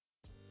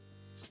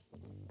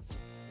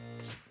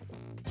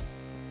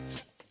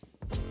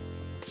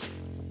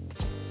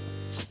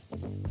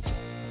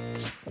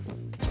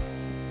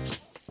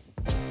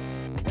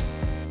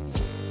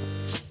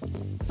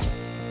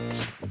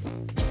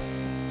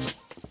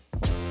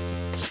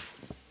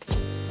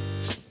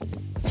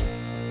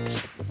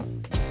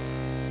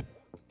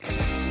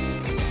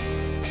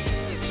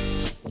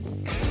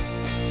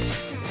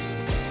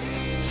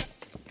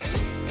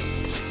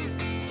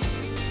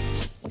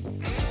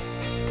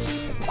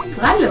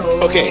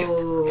Okay,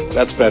 Hello.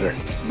 that's better.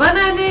 Bonne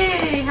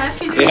année.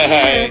 Happy New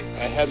Yeah, Year.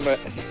 I had my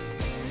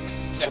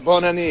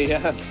bon année.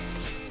 Yes,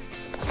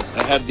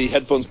 I had the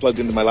headphones plugged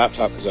into my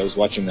laptop because I was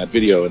watching that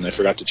video and I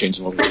forgot to change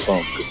them over to the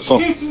phone because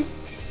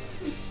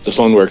the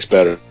phone works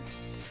better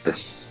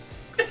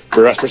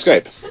for us for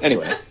Skype.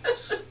 Anyway.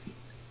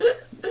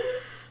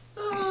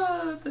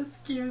 Oh, that's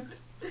cute.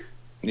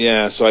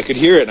 Yeah, so I could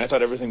hear it and I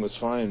thought everything was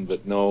fine,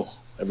 but no,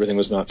 everything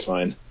was not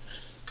fine.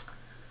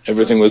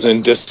 Everything was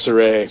in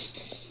disarray.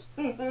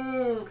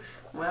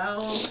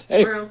 Well,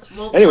 Hey,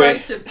 we'll anyway.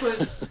 try to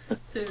put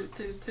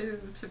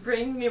to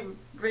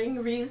bring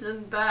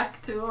reason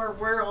back to our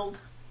world.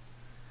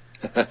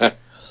 Tell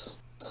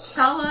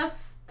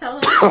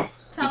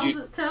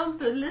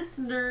the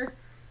listener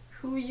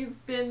who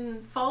you've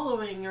been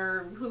following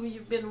or who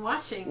you've been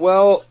watching.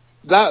 Well,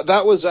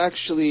 that was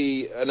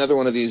actually another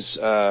one of these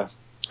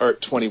Art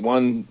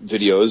 21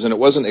 videos, and it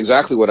wasn't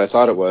exactly what I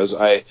thought it was.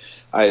 I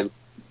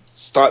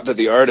thought that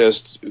the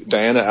artist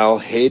Diana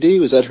Al-Haddad,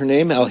 was that her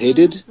name?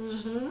 Al-Haddad?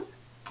 Mm-hmm.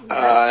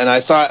 And I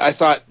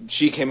thought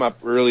she came up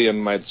early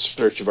in my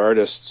search of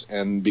artists,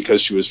 and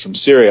because she was from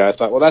Syria, I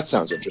thought, well, that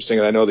sounds interesting,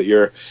 and I know that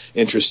you're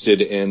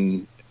interested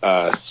in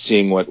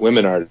seeing what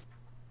women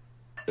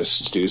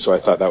artists do, so I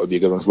thought that would be a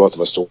good one for both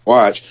of us to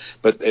watch.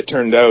 But it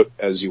turned out,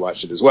 as you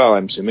watched it as well,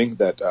 I'm assuming,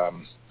 that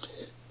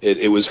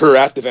it was her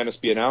at the Venice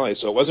Biennale,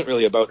 so it wasn't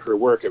really about her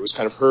work. It was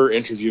kind of her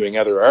interviewing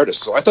other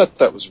artists. So I thought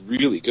that was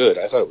really good.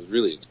 I thought it was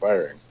really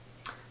inspiring.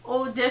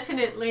 Oh,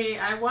 definitely.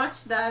 I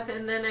watched that,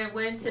 and then I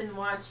went and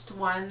watched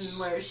one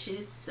where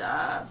she's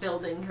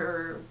building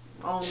her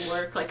own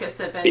work, like a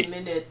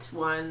 7-minute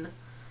one.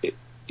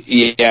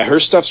 Yeah,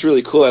 her stuff's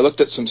really cool. I looked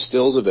at some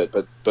stills of it,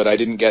 but I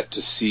didn't get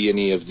to see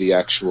any of the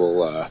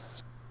actual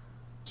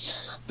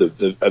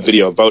the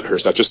video about her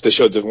stuff. Just they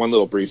showed the one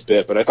little brief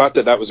bit, but I thought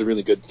that was a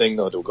really good thing,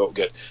 though, to go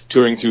get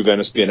touring through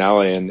Venice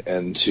Biennale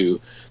and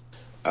to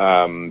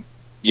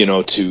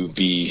to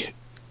be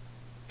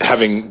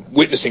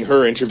witnessing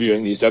her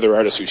interviewing these other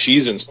artists who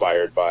she's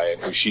inspired by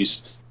and who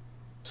she's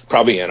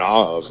probably in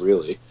awe of,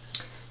 really.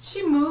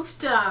 She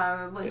moved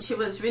when she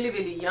was really,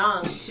 really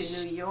young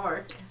to New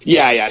York.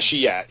 Yeah.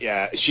 She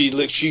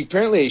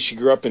apparently she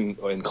grew up in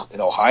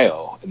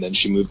Ohio, and then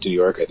she moved to New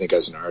York, I think,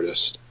 as an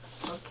artist.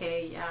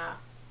 Okay, yeah.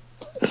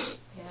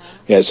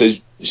 Yeah, it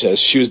says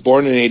she was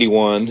born in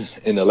 1981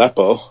 in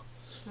Aleppo,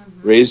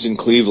 raised in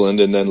Cleveland,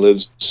 and then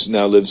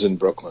now lives in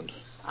Brooklyn.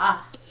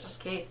 Ah,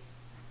 okay.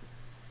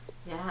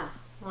 Yeah.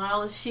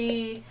 Well,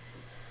 she's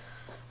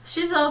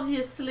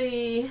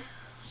obviously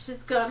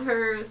she's got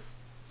her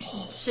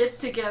shit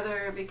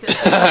together because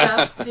her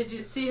stuff. Did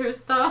you see her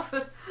stuff?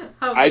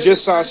 I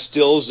just saw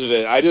stills of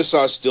it.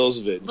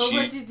 But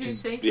what did you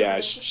think? Yeah,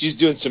 she's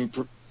doing some.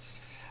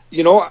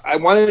 I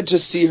wanted to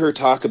see her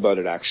talk about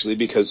it, actually,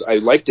 because I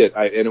liked it,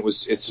 and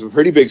it's some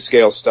pretty big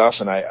scale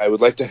stuff, and I would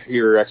like to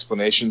hear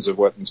explanations of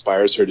what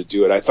inspires her to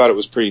do it. I thought it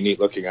was pretty neat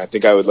looking. I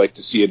think I would like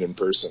to see it in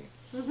person.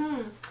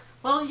 Mm-hmm.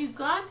 Well, you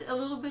got a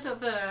little bit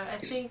of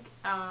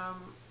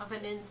of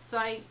an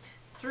insight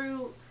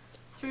through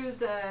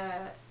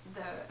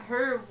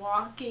her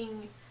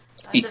walking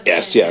the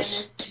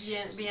Venice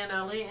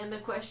Biennale and the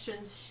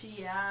questions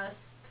she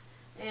asked,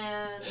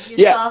 and you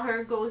saw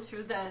her go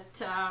through that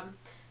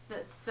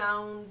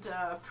sound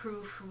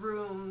proof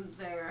room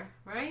there,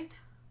 right?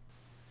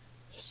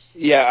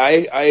 Yeah,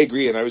 I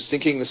agree, and I was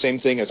thinking the same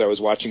thing as I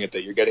was watching it,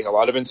 that you're getting a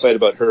lot of insight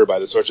about her by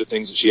the sorts of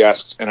things that she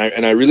asks, and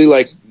I really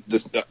like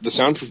this. The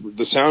sound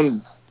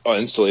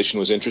installation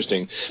was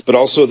interesting, but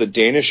also the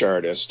Danish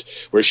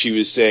artist, where she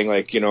was saying,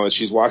 like, as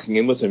she's walking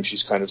in with him,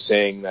 she's kind of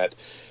saying that,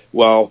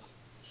 well,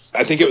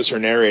 I think it was her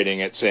narrating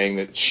it, saying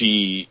that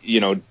she,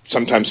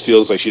 sometimes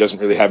feels like she doesn't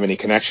really have any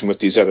connection with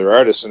these other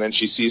artists, and then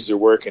she sees their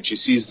work and she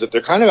sees that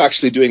they're kind of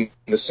actually doing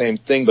the same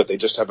thing, but they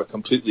just have a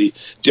completely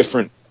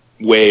different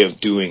way of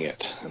doing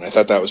it. And I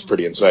thought that was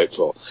pretty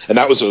insightful. And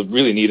that was a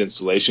really neat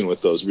installation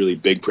with those really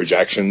big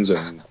projections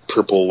and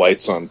purple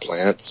lights on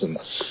plants, and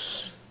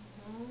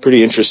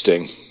pretty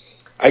interesting.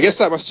 I guess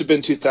that must have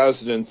been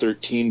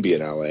 2013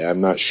 Biennale.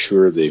 I'm not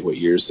sure what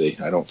years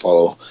I don't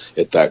follow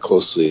it that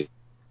closely.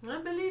 I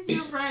believe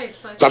you're right.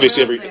 Like, it's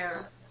obviously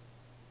there.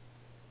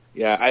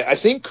 Yeah, I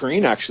think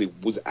Corinne actually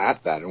was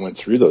at that and went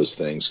through those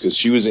things because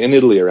she was in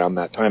Italy around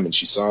that time and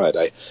she saw it.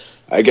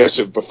 I guess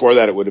before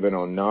that it would have been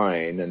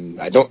 2009, and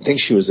I don't think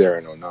she was there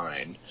in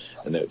 2009,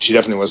 and she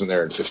definitely wasn't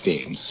there in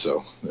 2015.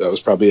 So that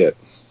was probably it.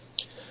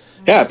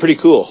 Yeah, pretty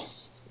cool.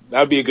 That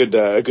would be a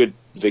good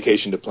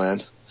vacation to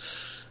plan.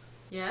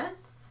 Yes.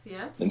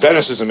 And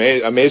Venice is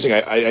amazing.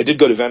 I did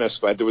go to Venice,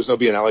 but there was no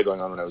Biennale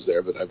going on when I was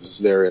there. But I was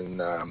there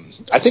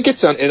I think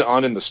it's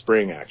on in the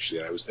spring,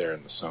 actually. I was there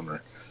in the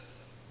summer.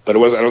 But I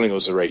don't think it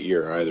was the right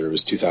year either. It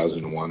was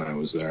 2001 I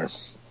was there.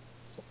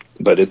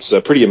 But it's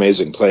a pretty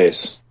amazing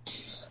place.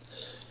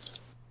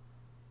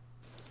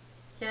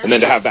 Yeah. And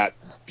then to have that,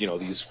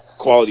 these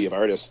quality of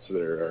artists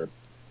that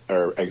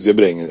are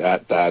exhibiting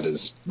at that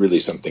is really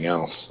something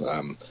else.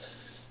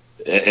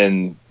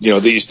 And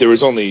there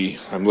was only,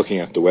 I'm looking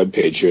at the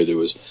webpage here, there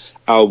was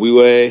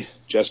Albiwe,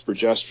 Jesper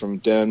Just from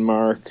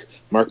Denmark,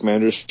 Mark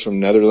Manders from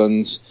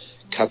Netherlands,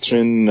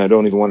 Katrin, I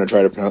don't even want to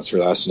try to pronounce her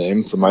last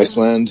name, from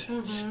Iceland,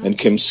 and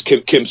Kim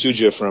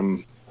Suja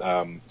from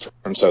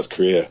South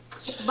Korea,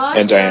 but,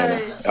 and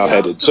Diana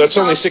Al-Headed. So it's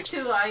only 6.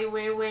 To Ai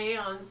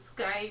Weiwei on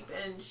Skype,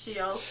 and she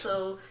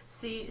also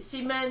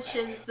she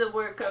mentions the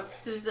work of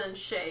Susan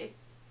Shea.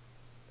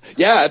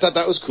 Yeah, I thought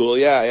that was cool.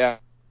 Yeah.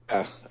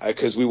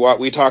 Because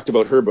we talked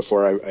about her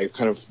before. I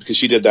kind of, because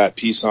she did that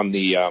piece on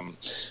the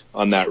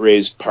on that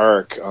raised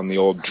park on the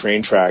old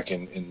train track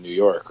in New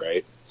York,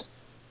 right?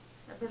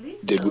 I believe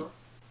so.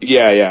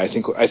 Yeah. I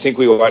think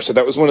we watched it.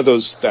 That was one of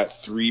those, that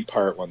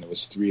 3-part one. There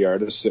was 3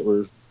 artists that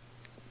were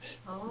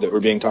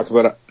being talked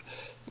about.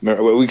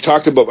 We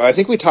talked about. I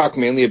think we talked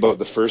mainly about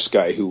the first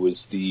guy, who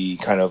was the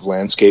kind of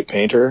landscape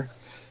painter.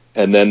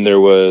 And then there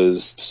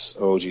was,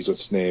 what's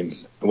his name?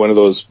 One of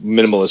those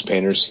minimalist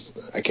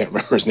painters. I can't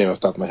remember his name off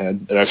the top of my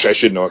head. And actually, I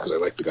should know it because I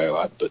like the guy a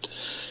lot. But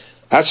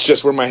that's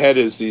just where my head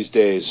is these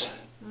days.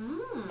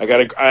 I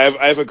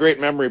have a great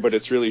memory, but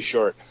it's really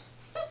short.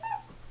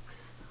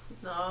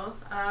 No,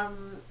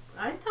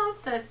 I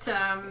thought that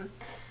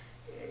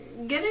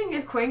getting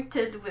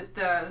acquainted with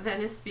the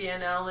Venice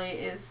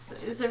Biennale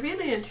is a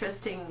really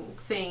interesting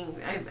thing,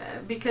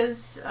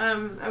 because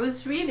I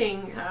was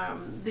reading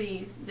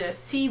the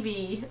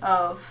CV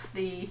of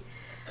the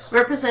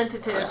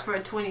representative for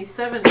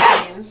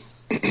 2017,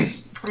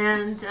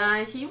 and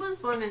he was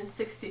born in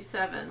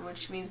 1967,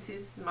 which means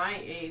he's my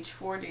age,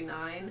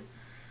 49.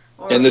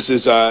 And this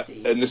is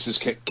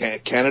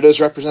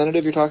Canada's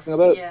representative you're talking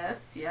about?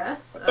 Yes.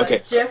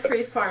 Okay.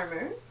 Jeffrey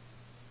Farmer.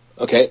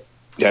 Okay.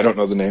 Yeah, I don't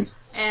know the name.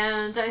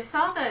 And I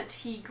saw that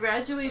he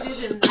graduated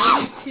in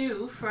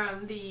 1992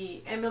 from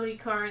the Emily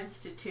Carr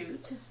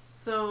Institute.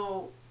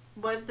 So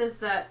what does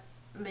that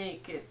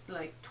make it?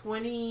 Like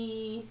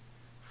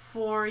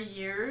 24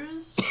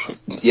 years?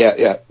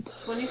 Yeah.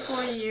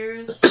 24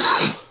 years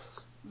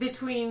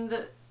between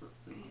the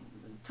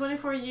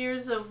 24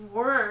 years of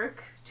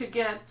work to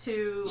get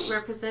to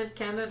represent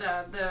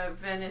Canada, the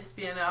Venice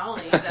Biennale.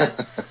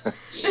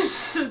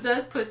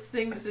 That puts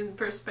things in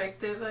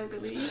perspective, I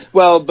believe.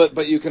 Well,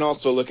 but you can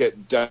also look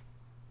at Diana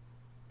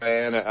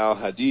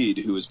Al-Hadid,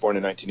 who was born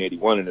in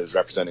 1981 and is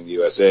representing the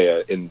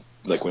USA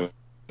when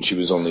she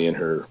was only in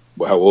her,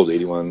 how old?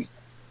 81.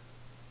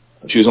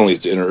 She was only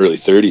in her early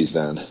 30s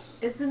then.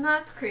 Isn't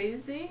that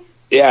crazy?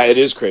 Yeah, it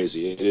is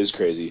crazy. It is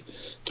crazy,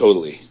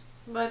 totally.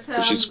 But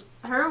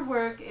her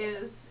work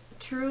is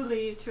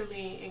truly,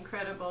 truly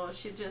incredible.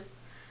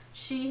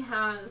 She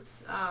has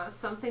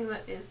something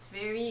that is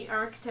very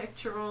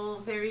architectural,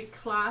 very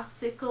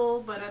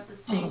classical, but at the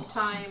same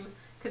time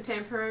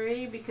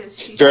contemporary, because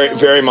she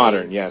shows very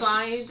modern,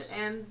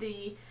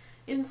 the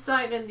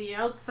inside and the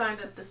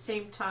outside at the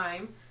same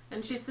time,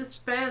 and she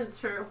suspends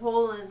her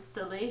whole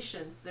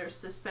installations. They're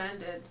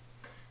suspended,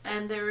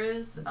 and there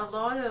is a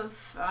lot of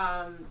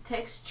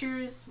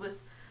textures with.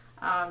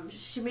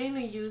 She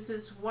mainly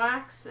uses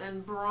wax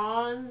and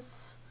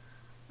bronze,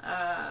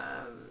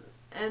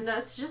 and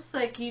that's just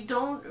like, you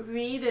don't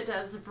read it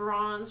as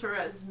bronze or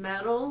as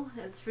metal.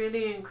 It's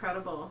really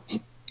incredible.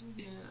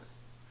 Yeah.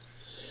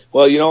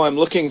 Well, I'm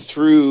looking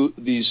through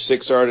these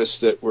 6 artists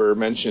that were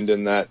mentioned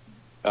in that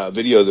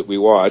video that we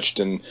watched,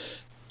 and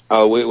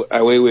Ai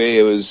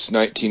Weiwei was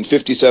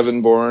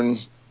 1957 born,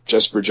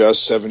 Jesper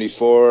Just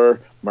 74,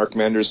 Mark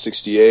Manders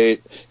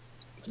 68,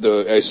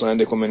 the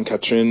Icelandic woman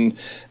Katrin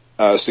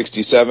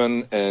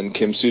 67, and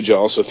Kim Suja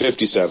also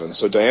 57.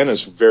 So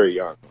Diana's very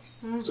young.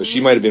 Mm-hmm. So she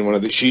might have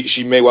been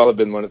she may well have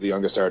been one of the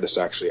youngest artists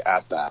actually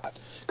at that,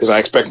 because I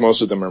expect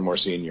most of them are more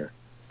senior.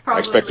 Probably.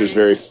 I expect there's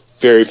very,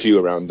 very few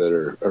around that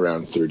are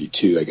around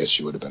 32. I guess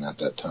she would have been at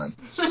that time.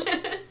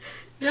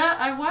 Yeah,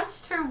 I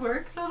watched her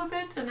work a little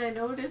bit, and I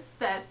noticed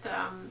that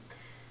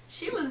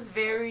she was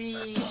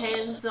very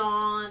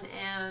hands-on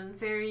and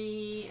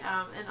very,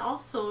 and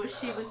also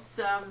she was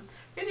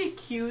really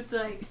cute,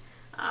 like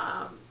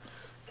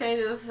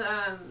kind of.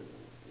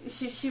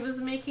 She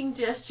was making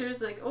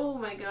gestures like, oh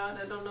my god,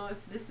 I don't know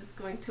if this is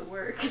going to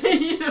work.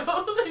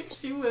 Like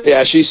she was.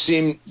 Yeah, she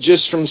seemed,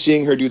 just from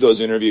seeing her do those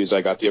interviews,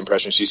 I got the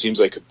impression she seems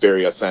like a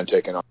very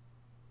authentic and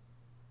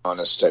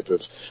honest type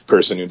of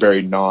person, and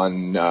very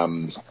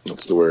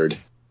what's the word?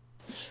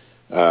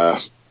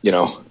 Doesn't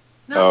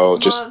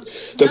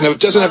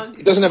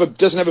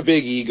have a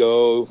big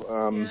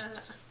ego.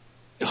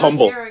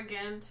 Humble.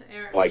 Arrogant.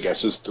 I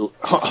guess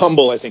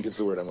humble, I think, is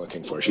the word I'm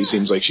looking for. She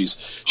seems like she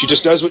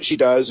just does what she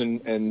does,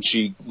 and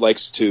she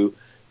likes to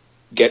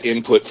get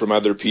input from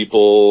other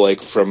people,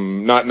 like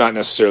from not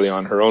necessarily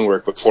on her own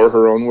work, but for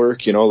her own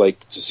work, like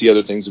to see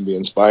other things and be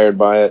inspired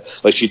by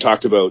it. Like she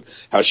talked about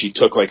how she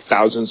took like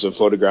thousands of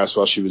photographs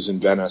while she was in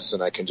Venice,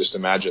 and I can just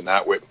imagine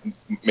that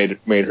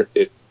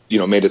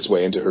made its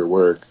way into her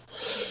work.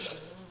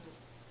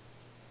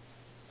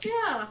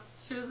 Yeah.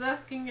 She was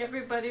asking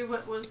everybody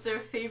what was their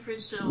favorite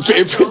gelato.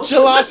 Favorite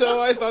gelato?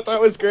 I thought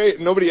that was great.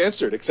 Nobody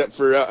answered except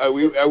for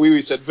we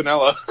said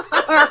vanilla.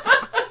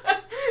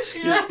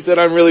 Yeah. He said,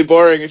 I'm really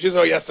boring. And she's,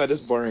 oh, yes, that is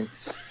boring.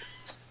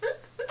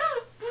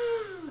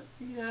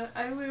 Yeah,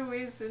 Ai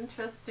Weiwei is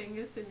interesting,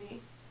 isn't he?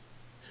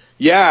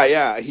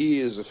 Yeah, he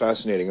is a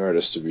fascinating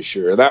artist, to be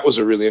sure. That was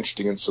a really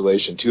interesting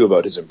installation too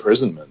about his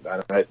imprisonment.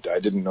 I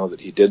didn't know that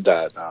he did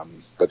that,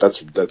 but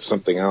that's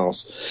something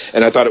else.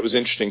 And I thought it was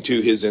interesting too,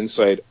 his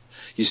insight.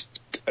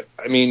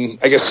 I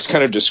guess to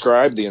kind of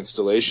describe the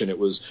installation, it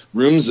was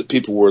rooms that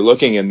people were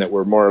looking in that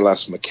were more or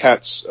less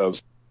maquettes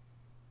of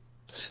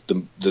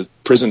the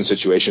prison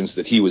situations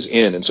that he was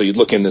in. And so you'd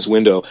look in this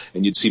window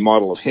and you'd see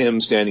model of him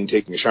standing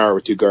taking a shower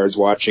with two guards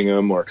watching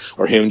him, or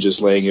him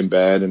just laying in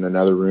bed in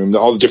another room,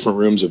 all the different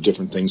rooms of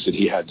different things that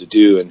he had to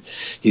do. And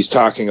he's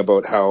talking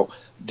about how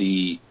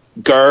the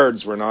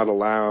guards were not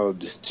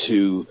allowed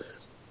to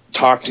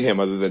talk to him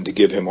other than to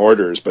give him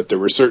orders, but there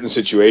were certain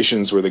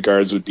situations where the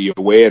guards would be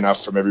away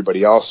enough from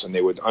everybody else and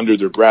they would, under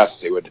their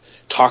breath, they would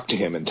talk to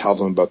him and tell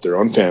them about their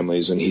own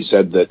families. And he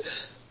said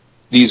that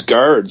these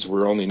guards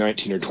were only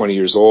 19 or 20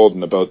 years old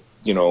and about,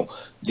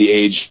 the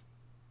age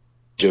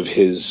of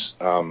his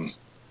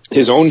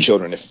own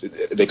children, if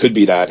they could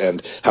be that,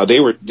 and how they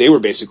were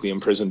basically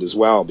imprisoned as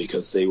well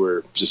because they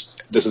were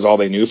just, this is all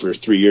they knew for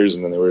 3 years,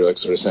 and then they were like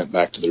sort of sent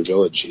back to their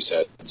village, he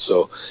said.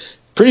 So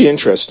pretty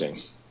interesting.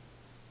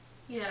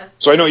 Yes.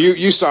 So I know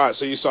you saw it,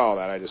 so you saw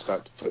that. I just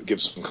thought to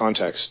give some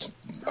context.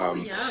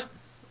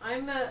 Yes.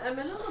 I'm a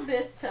little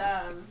bit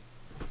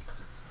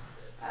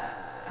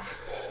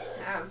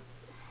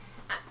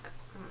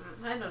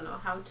I don't know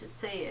how to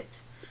say it.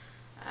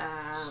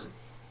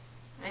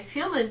 I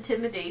feel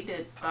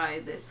intimidated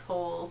by this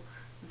whole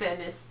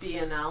Venice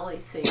Biennale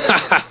thing.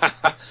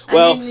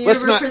 Well, you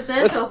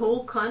represent a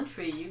whole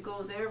country. You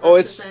go there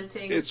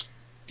representing...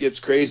 It's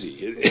crazy.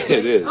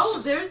 It is.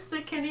 Oh, there's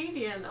the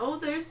Canadian. Oh,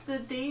 there's the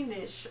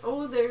Danish.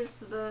 Oh, there's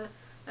the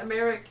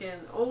American.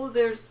 Oh,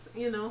 there's,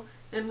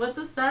 and what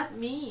does that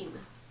mean?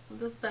 What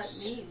does that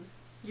mean?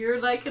 You're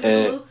like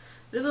a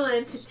little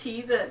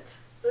entity that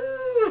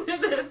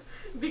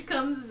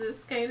becomes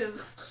this kind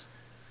of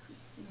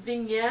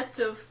vignette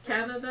of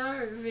Canada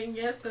or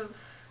vignette of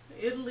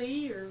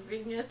Italy or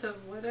vignette of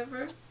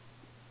whatever.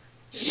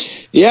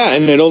 Yeah,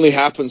 and it only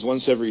happens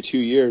once every 2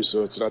 years,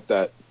 so it's not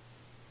that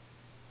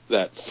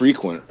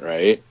frequent,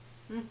 right?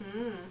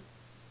 Mm-hmm.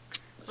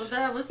 Well,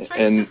 I was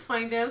trying to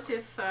find out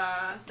if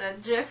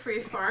that Jeffrey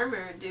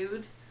Farmer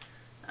dude,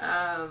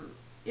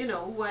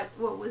 what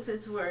was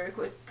his work,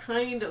 what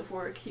kind of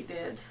work he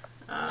did,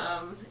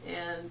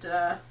 and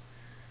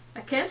I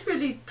can't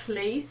really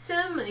place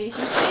him. He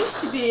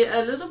seems to be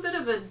a little bit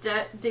of a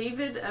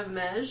David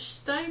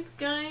Amage type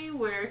guy,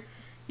 where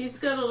he's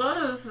got a lot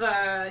of.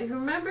 You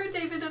remember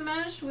David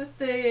Amage with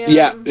the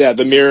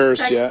the mirrors,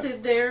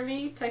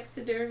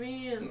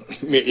 taxidermy, and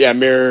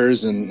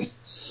mirrors and.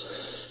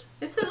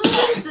 It's a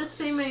little bit the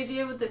same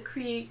idea with the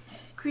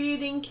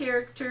creating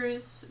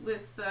characters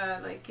with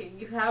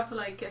you have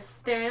like a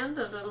stand,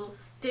 a little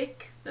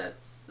stick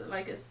that's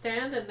like a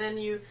stand, and then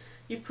you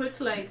put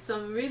like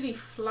some really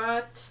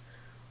flat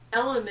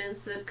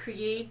elements that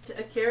create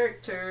a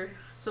character.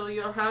 So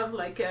you'll have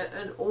like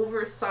an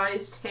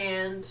oversized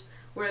hand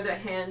where the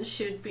hand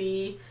should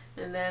be,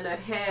 and then a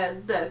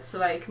head that's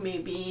like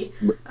maybe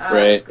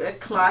a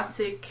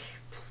classic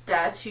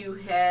statue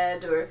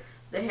head, or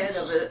the head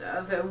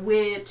of a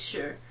witch,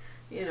 or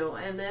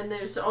and then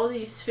there's all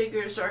these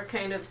figures are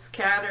kind of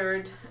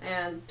scattered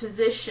and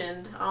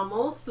positioned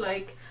almost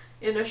like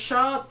in a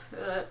shop,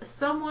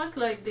 somewhat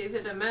like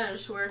David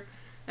Amage, where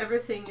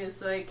everything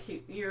is like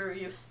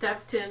you've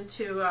stepped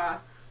into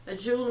a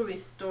jewelry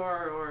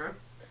store or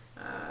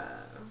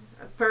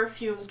a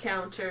perfume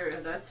counter,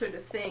 that sort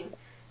of thing.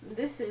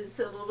 This is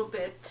a little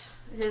bit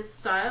his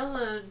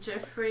style.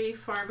 Jeffrey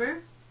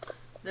Farmer,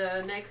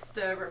 the next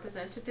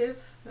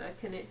representative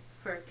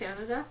for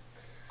Canada.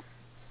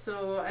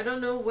 So I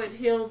don't know what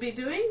he'll be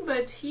doing,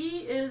 but he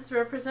is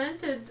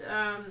represented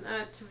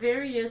at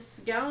various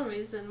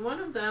galleries, and one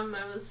of them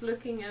I was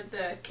looking at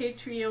the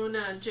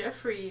Catriona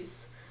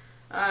Jeffries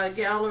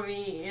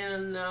gallery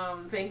in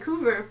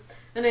Vancouver,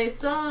 and I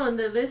saw on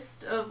the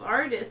list of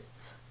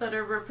artists that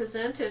are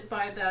represented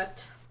by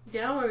that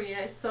gallery,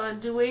 I saw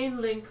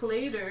Duane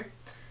Linklater,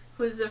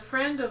 who is a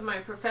friend of my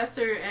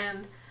professor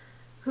and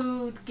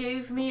who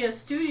gave me a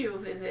studio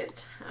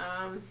visit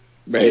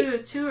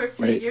two or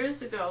 3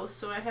 years ago.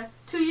 So I had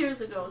 2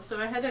 years ago. So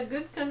I had a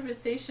good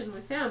conversation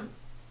with him.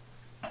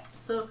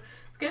 So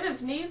it's kind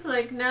of neat.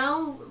 Like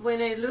now, when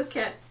I look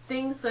at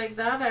things like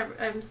that,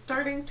 I'm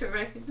starting to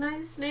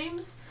recognize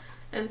names,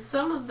 and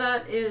some of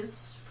that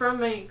is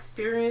from my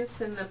experience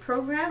in the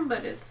program,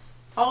 but it's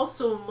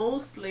also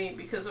mostly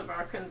because of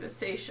our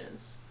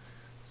conversations.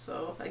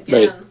 So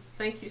again,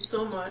 thank you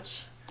so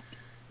much.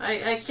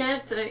 I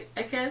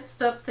can't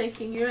stop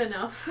thanking you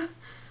enough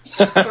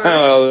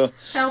for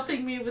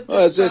helping me with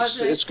this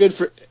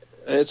project.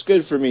 It's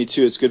good for me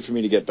too. It's good for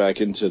me to get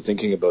back into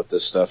thinking about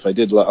this stuff. I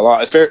did a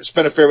lot. I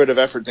spent a fair bit of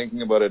effort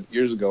thinking about it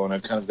years ago, and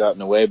I've kind of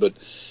gotten away. But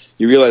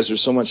you realize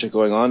there's so much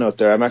going on out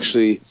there. I'm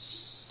actually,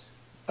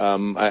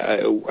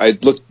 I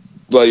looked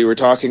while you were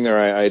talking there.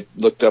 I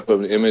looked up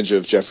an image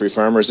of Jeffrey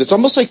Farmer's. It's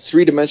almost like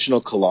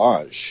 3-dimensional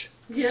collage.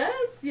 Yes.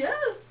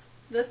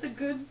 That's a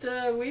good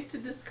way to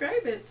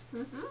describe it.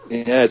 Mm-hmm.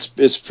 Yeah,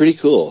 it's pretty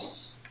cool.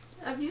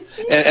 Have you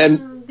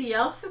seen the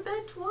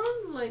alphabet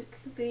one? Like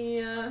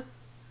the.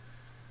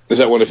 Is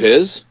that one of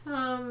his?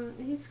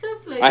 He's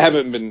got like. I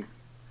haven't been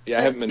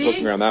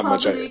poking around that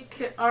much.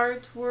 Public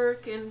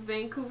artwork in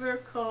Vancouver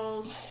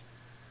called.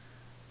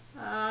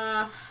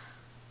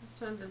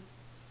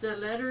 The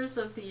letters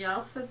of the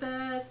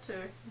alphabet, or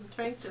I'm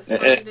trying to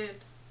find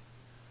it.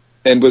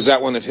 And was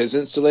that one of his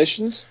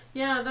installations?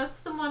 Yeah, that's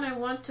the one I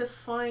want to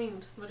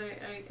find, but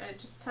I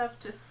just have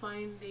to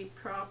find the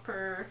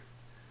proper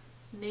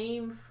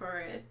name for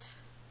it,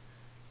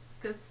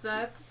 because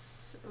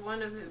that's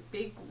one of the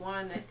big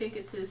one. I think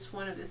it's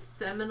one of his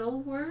seminal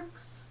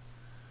works.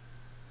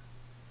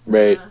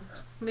 Right.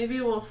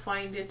 Maybe we'll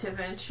find it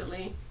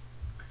eventually.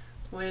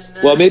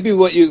 Well, maybe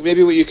what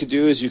you could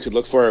do is you could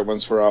look for it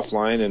once we're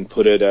offline and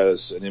put it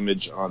as an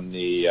image on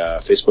the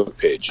Facebook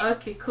page.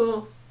 Okay,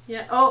 cool.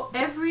 Yeah. Oh,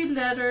 every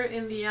letter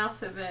in the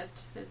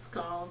alphabet, it's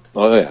called.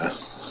 Oh, yeah.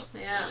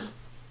 Yeah.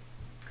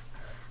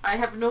 I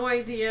have no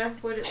idea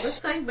what it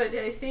looks like, but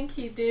I think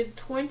he did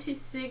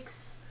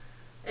 26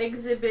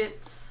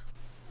 exhibits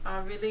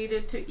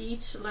related to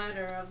each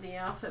letter of the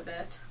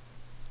alphabet.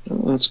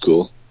 Oh, that's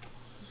cool.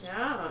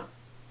 Yeah.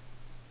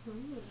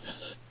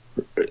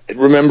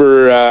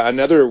 Remember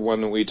another one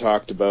that we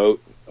talked about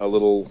a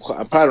little,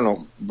 I don't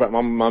know, but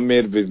may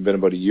have been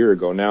about a year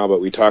ago now,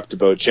 but we talked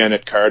about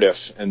Janet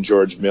Cardiff and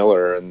George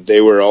Miller, and they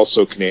were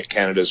also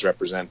Canada's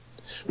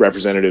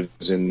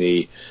representatives in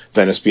the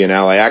Venice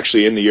Biennale,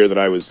 actually in the year that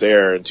I was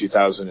there in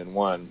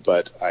 2001,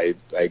 but I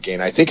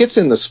think it's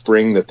in the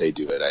spring that they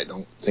do it. I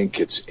don't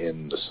think it's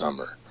in the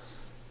summer.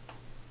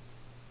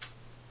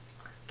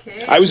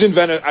 Okay. I was in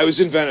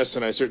Venice,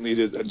 and I certainly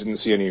didn't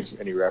see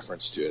any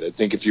reference to it. I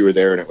think if you were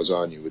there and it was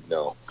on, you would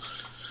know.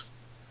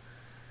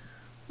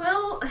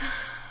 Well,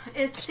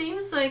 it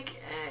seems like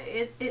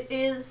it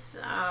is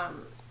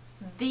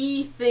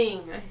the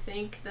thing. I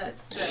think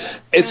that's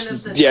the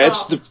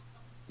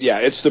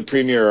it's the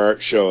premier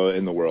art show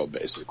in the world,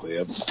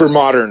 basically, for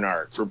modern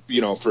art, for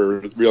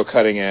real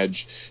cutting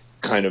edge,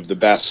 kind of the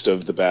best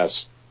of the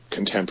best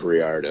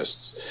contemporary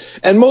artists,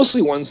 and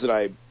mostly ones that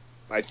I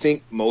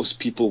think most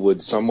people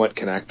would somewhat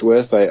connect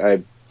with.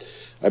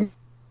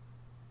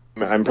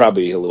 I'm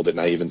probably a little bit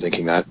naive in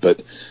thinking that,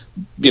 but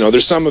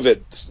there's some of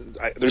it.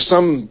 There's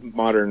some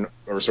modern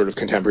or sort of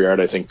contemporary art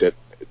I think that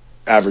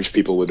average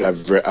people would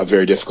have a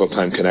very difficult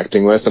time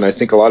connecting with, and I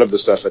think a lot of the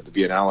stuff at the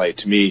Biennale,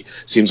 to me,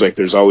 seems like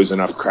there's always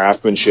enough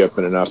craftsmanship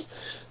and enough.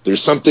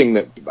 There's something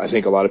that I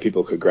think a lot of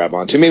people could grab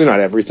onto. Maybe not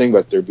everything,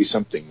 but there'd be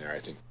something there, I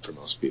think, for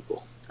most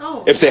people.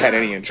 Oh, if they had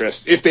any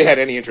interest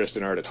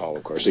in art at all,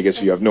 of course. I guess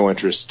if you have no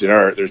interest in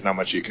art, there's not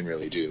much you can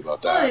really do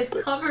about that. Well,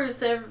 it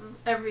covers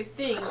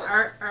everything: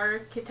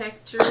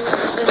 architecture,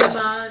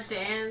 cinema,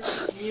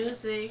 dance,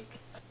 music,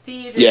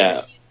 theater.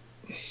 Yeah.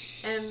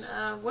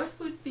 And what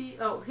would be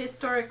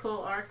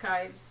historical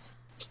archives?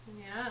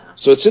 Yeah.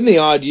 So it's in the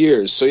odd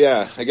years. So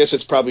yeah, I guess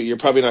you're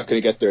probably not going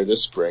to get there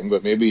this spring,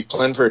 but maybe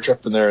plan for a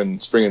trip in there in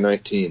spring of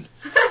 19.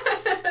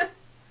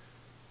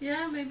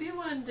 Yeah, maybe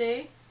one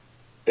day.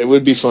 It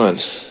would be fun.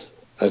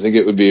 I think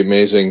it would be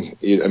amazing.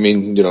 I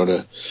mean,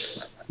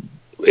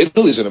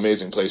 Italy's an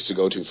amazing place to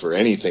go to for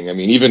anything. I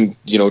mean, even,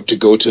 to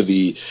go to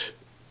the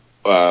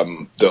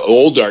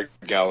old art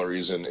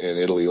galleries in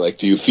Italy, like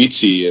the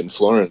Uffizi in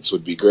Florence,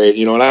 would be great.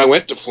 And I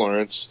went to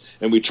Florence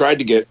and we tried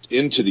to get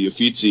into the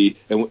Uffizi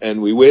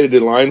and we waited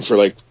in line for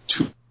like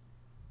 2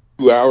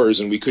 hours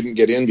and we couldn't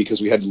get in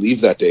because we had to leave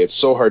that day. It's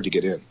so hard to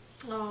get in.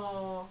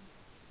 Oh.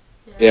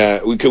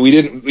 Yeah, we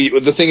didn't.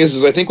 The thing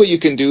is I think what you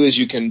can do is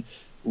you can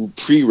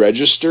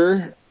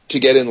pre-register to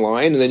get in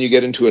line, and then you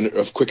get into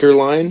a quicker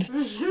line.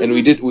 Mm-hmm. And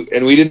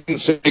we didn't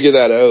figure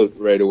that out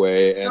right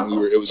away. And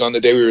it was on the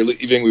day we were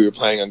leaving. We were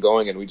planning on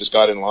going, and we just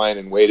got in line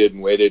and waited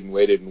and waited and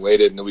waited and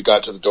waited. And then we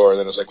got to the door, and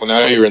then it's like, well,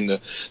 now you're in the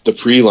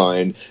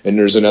pre-line, and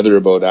there's another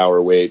about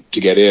hour wait to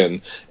get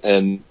in.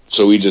 And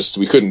so we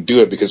couldn't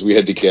do it because we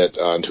had to get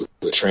onto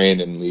a train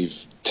and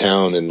leave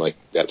town and like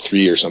at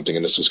 3 or something.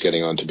 And this was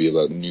getting on to be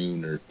about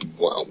noon or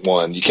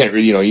 1. You can't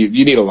really,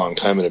 you need a long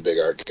time in a big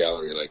art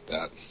gallery like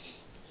that.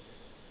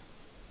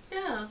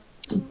 Yeah.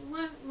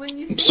 When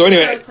you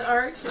think about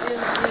art in Italy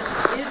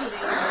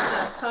at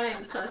that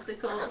time,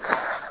 classical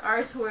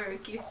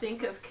artwork, you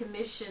think of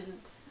commissioned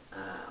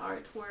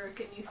artwork,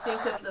 and you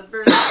think of the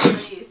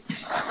birthplace,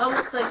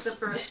 almost like the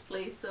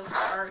birthplace of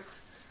art,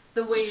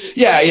 the way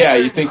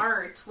you think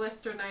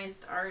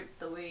westernized art,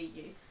 the way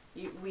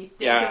we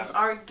think of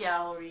art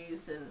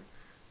galleries and.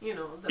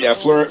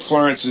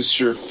 Florence is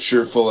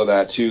sure full of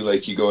that too.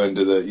 Like you go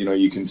into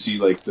you can see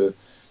like the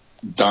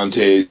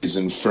Dante's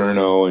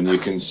Inferno, and you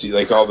can see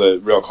like all the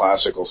real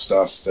classical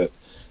stuff that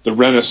the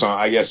Renaissance,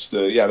 I guess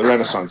the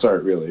Renaissance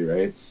art really,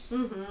 right?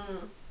 Mm-hmm.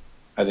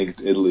 I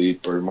think Italy,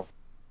 or more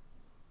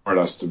or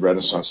less, the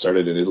Renaissance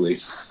started in Italy.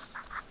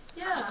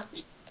 Yeah,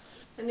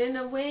 and in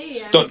a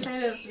way, I'm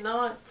kind of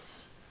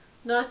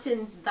not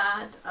in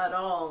that at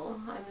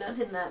all. I'm not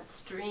in that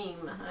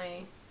stream.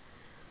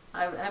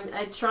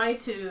 I try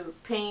to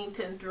paint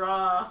and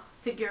draw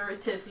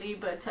figuratively,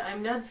 but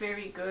I'm not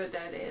very good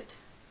at it.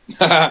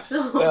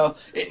 Well,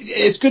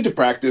 it's good to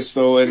practice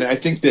though, and I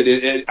think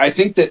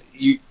that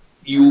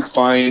you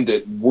find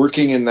that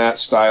working in that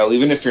style,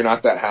 even if you're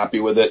not that happy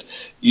with it,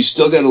 you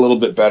still get a little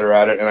bit better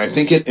at it, and I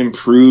think it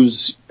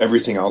improves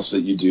everything else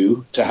that you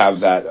do to have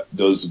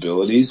those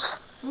abilities.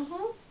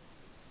 Mm-hmm.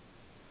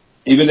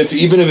 Even if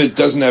it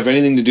doesn't have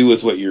anything to do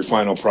with what your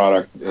final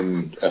product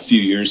in a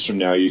few years from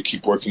now, you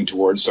keep working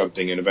towards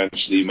something, and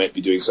eventually you might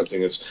be doing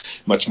something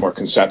that's much more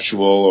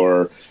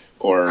conceptual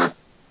or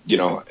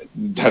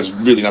has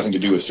really nothing to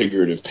do with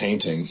figurative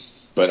painting.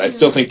 But I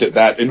still think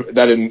that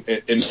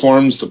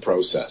informs the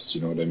process.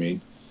 You know what I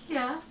mean?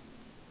 Yeah,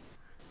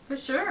 for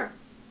sure.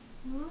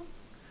 Mm-hmm.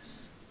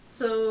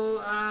 So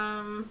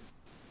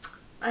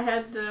I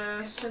had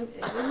let me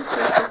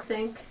try to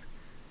think.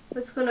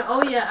 What's gonna?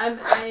 Oh yeah, I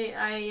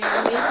made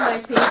my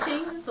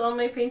paintings. All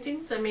my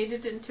paintings, I made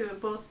it into a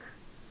book.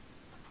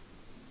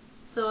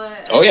 So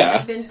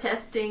I've been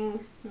testing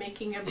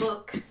making a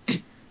book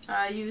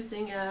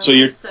using a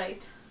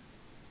website.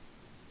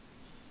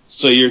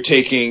 So you're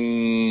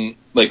taking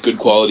like good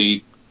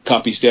quality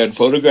copy stand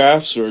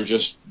photographs, or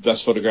just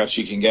best photographs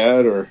you can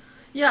get, or?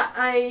 Yeah,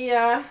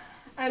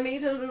 I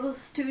made a little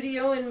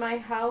studio in my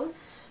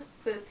house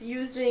with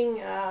using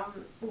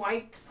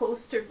white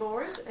poster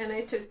board, and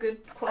I took good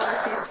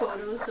quality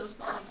photos of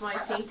my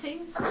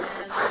paintings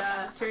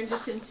and turned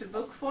it into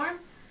book form.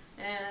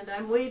 And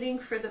I'm waiting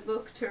for the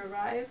book to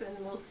arrive,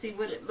 and we'll see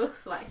what it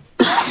looks like.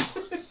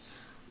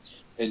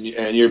 And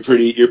you're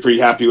pretty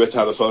happy with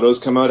how the photos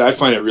come out? I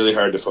find it really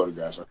hard to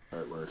photograph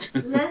artwork.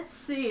 Let's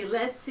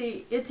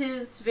see. It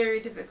is very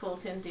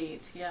difficult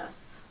indeed.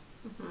 Yes.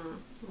 Mm-hmm.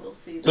 We'll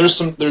see.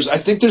 I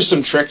think there's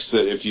some tricks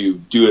that if you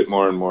do it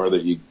more and more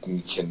that you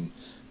can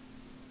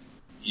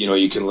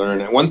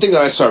learn. And one thing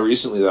that I saw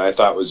recently that I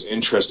thought was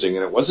interesting,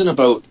 and it wasn't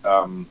about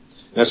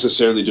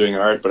necessarily doing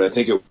art, but I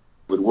think it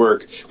would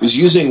work, was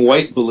using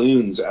white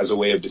balloons as a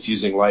way of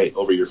diffusing light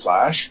over your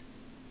flash.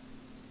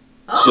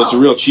 Oh. So it's a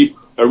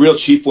real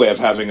cheap way of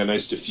having a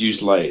nice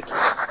diffused light.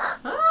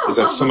 Because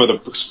that's some of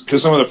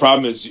the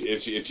problem is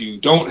if you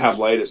don't have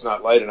light, it's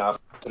not light enough,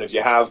 and if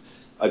you have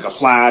like a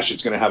flash,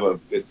 it's going to have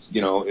it's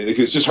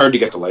just hard to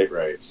get the light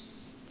right.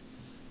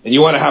 And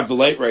you want to have the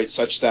light right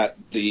such that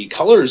the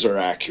colors are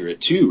accurate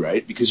too,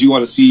 right? Because you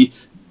want to see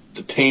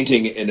the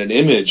painting in an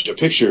image, a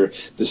picture,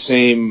 the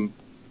same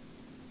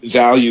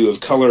value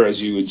of color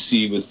as you would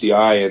see with the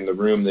eye in the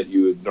room that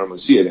you would normally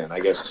see it in. I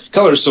guess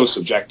color is so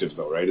subjective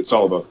though, right? It's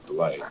all about the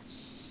light.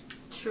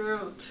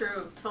 True,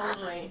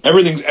 totally.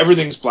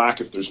 Everything's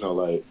black if there's no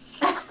light.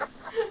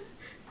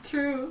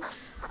 True.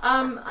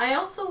 I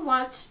also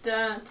watched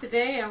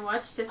today. I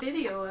watched a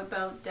video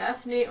about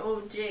Daphne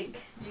O'Jig.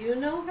 Do you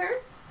know her?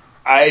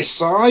 I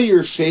saw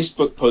your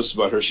Facebook post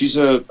about her. She's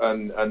a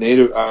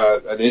native,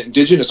 an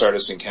Indigenous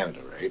artist in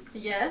Canada, right?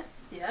 Yes.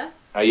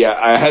 Yeah,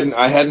 I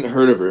hadn't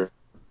heard of her.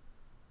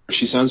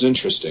 She sounds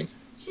interesting.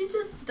 She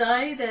just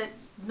died at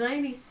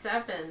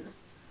 97.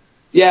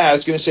 Yeah, I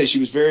was going to say she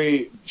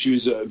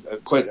was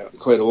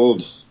quite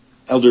old,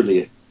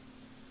 elderly.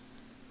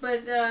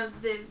 But the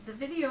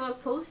video I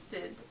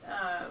posted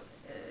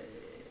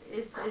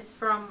is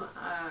from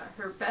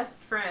her best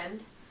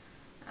friend,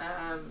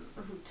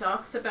 who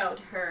talks about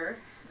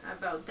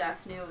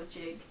Daphne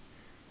O'Jig,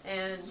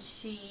 and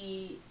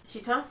she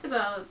talks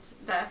about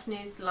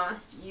Daphne's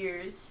last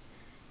years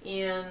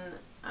in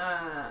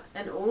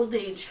an old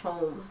age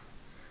home,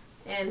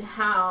 and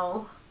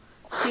how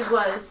she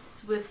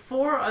was with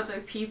 4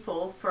 other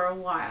people for a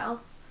while,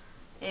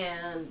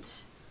 and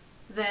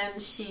then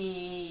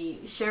she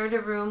shared a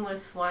room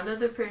with one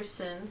other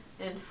person,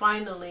 and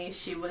finally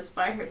she was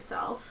by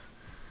herself.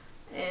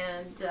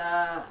 And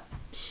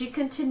she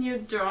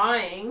continued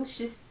drawing.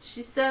 She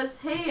says,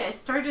 "Hey, I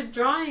started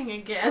drawing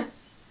again."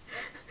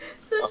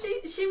 So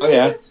she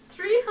made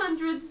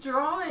 300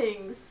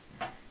 drawings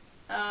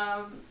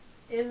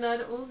in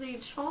that old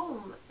age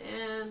home,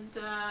 and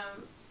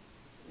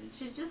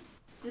she just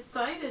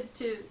decided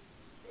to,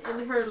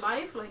 in her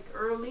life, like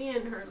early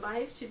in her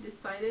life, she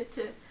decided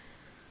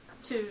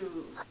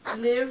to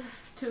live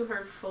to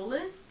her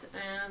fullest,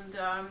 and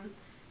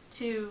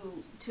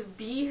to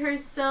be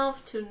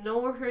herself, to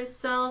know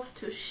herself,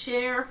 to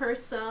share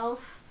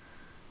herself.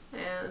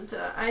 And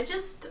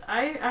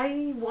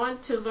I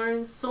want to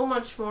learn so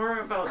much more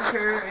about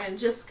her, and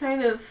just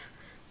kind of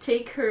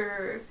take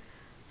her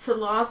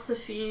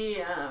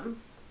philosophy,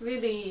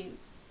 really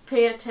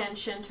pay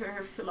attention to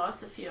her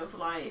philosophy of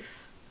life.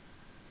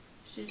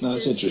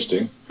 That's interesting.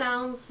 She just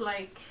sounds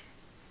like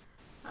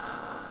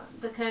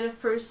the kind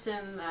of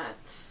person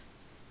that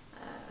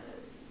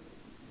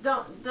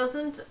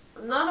doesn't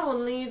not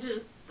only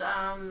just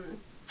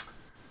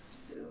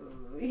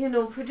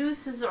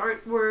produces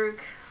artwork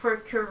for a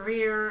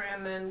career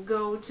and then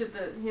go to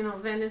the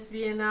Venice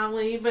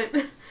Biennale,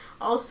 but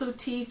also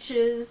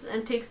teaches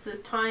and takes the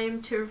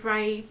time to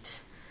write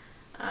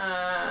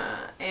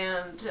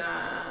and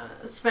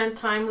spend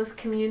time with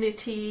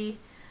community.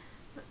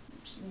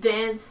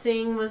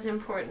 Dancing was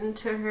important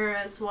to her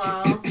as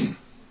well.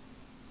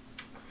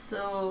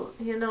 So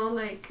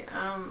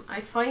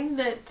I find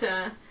that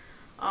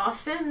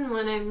often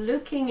when I'm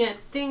looking at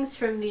things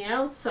from the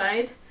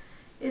outside,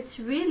 it's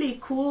really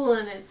cool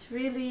and it's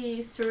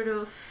really sort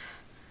of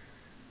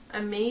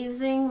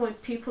amazing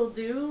what people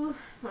do.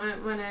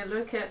 When I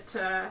look at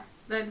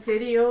that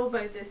video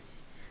by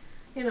this,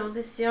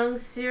 this young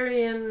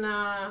Syrian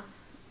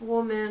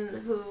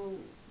woman who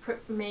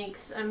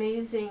makes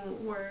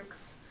amazing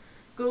works,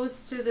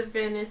 goes to the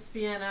Venice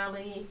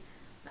Biennale,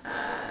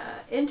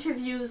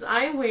 interviews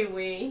Ai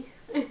Weiwei,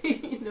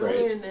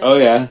 right. Oh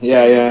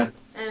yeah.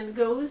 And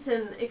goes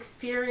and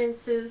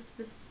experiences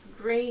this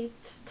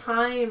great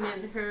time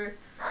in her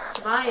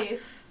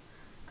life.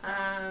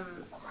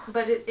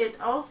 But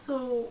it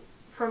also,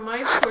 from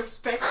my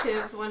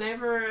perspective,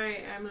 whenever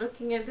I'm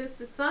looking at this,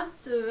 it's not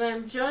that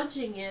I'm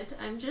judging it.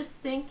 I'm just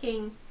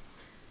thinking,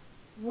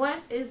 what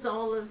is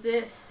all of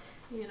this?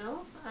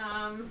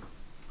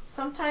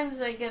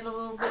 Sometimes I get a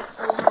little bit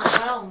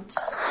overwhelmed,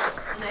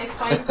 and I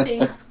find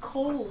things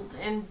cold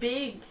and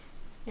big.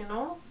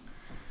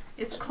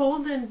 It's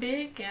cold and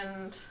big,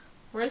 and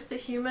where's the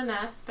human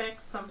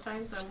aspect?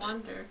 Sometimes I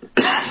wonder.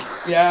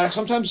 Yeah,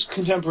 sometimes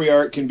contemporary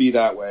art can be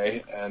that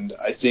way, and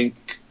I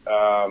think,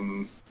 I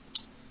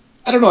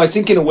don't know, I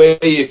think in a way,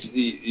 if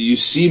you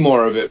see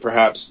more of it,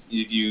 perhaps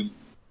maybe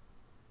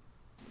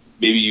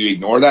you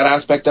ignore that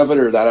aspect of it,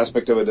 or that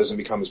aspect of it doesn't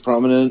become as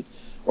prominent,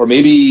 or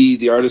maybe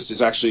the artist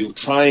is actually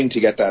trying to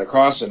get that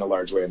across in a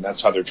large way, and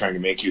that's how they're trying to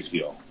make you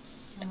feel.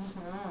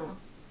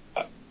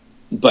 Mm-hmm.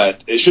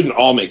 But it shouldn't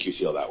all make you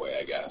feel that way,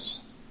 I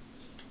guess.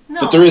 No.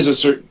 But there is a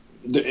certain...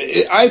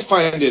 I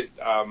find it...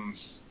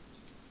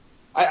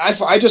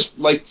 I just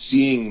like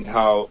seeing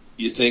how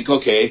you think,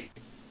 okay,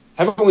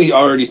 haven't we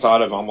already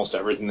thought of almost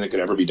everything that could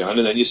ever be done?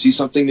 And then you see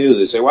something new.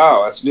 They say,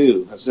 wow, that's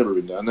new. That's never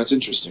been done. That's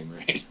interesting,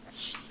 right?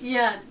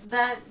 Yeah,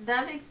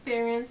 that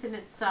experience in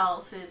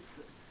itself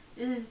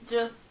is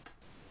just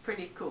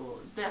pretty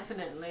cool.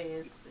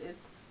 Definitely.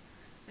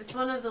 It's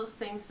one of those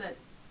things that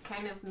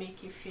kind of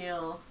make you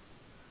feel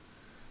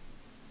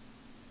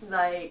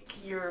like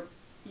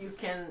you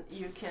can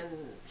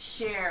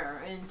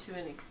share into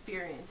an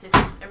experience if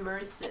it's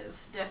immersive,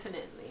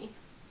 definitely,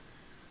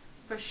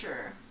 for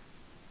sure.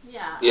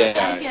 Yeah.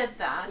 I get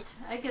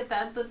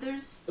that, but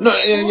there's and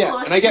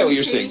I get what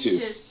you're saying too.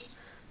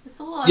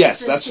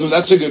 Yes,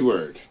 that's a good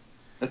word.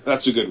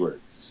 That's a good word.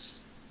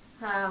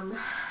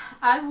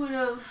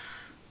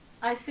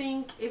 I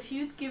think if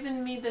you'd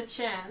given me the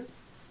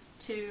chance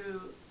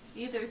to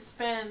either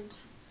spend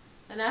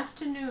an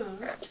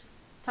afternoon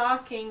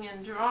talking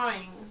and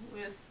drawing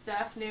with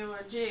Daphne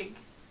Wajig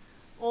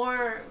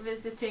or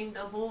visiting the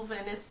whole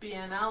Venice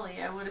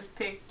Biennale, I would have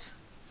picked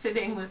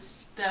sitting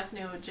with Daphne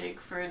Wajig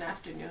for an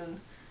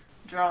afternoon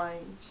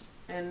drawing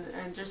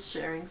and just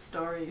sharing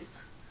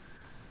stories.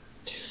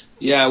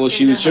 Yeah, well,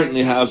 she would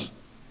certainly have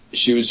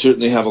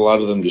a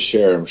lot of them to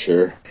share, I'm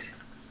sure.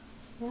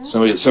 Yeah.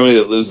 Somebody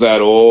that lives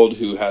that old,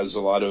 who has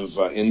a lot of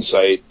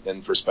insight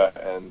and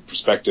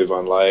perspective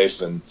on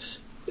life, and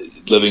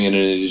living in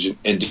an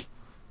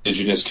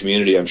indigenous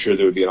community, I'm sure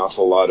there would be an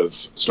awful lot of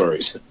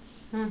stories.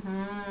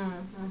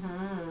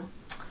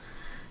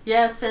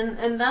 Yes,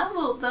 and that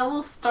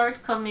will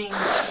start coming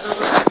a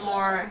little bit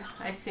more,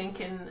 I think,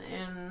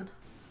 in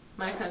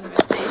my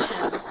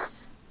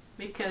conversations,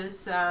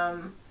 because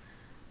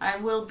I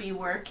will be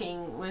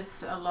working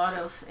with a lot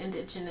of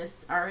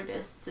indigenous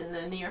artists in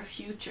the near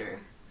future.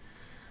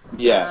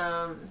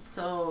 Yeah.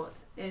 So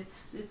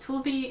it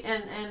will be,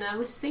 and I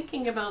was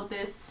thinking about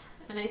this,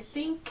 and I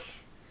think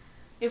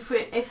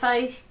if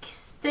I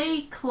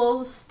stay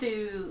close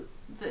to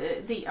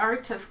the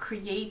art of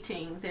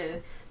creating,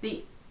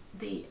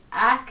 the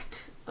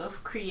act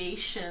of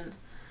creation,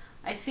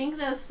 I think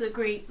that's a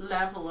great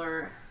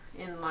leveler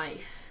in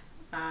life.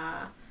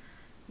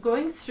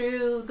 Going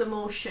through the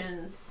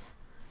motions,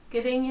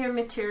 getting your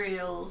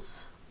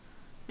materials,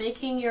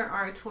 making your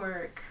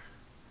artwork,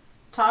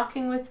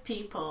 talking with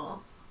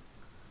people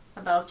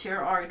about your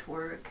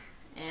artwork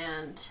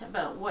and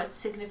about what's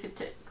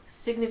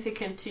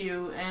significant to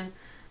you, and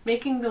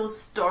making those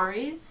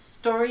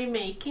story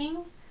making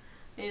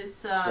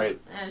is right.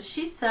 And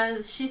she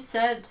said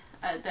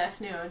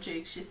Daphne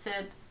Wajig, she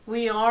said,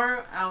 we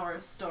are our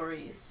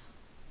stories.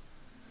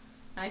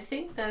 I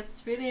think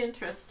that's really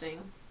interesting.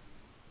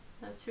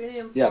 That's really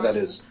important. Yeah, that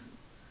is.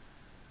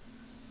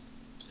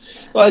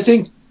 Well, I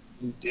think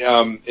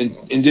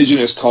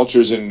indigenous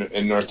cultures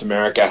in North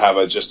America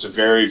have just a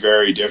very,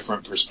 very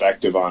different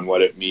perspective on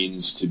what it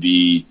means to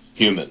be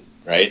human,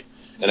 right?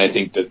 And I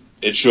think that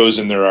it shows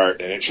in their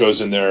art, and it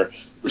shows in their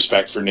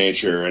respect for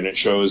nature, and it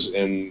shows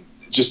in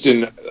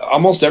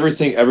almost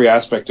everything, every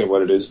aspect of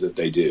what it is that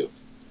they do.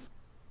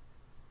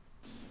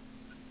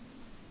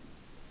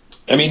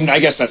 I mean, I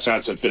guess that's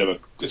a bit of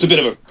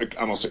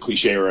almost a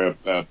cliche, or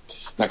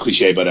not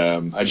cliche, but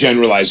a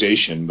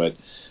generalization. But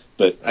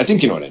I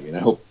think you know what I mean.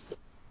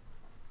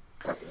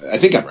 I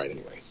think I'm right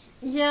anyway.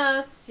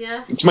 Yes.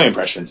 It's my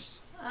impression.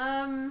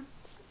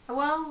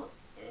 Well,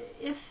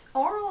 if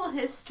oral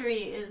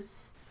history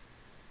is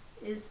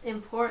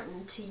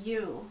important to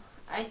you,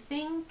 I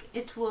think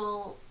it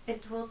will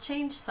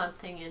change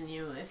something in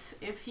you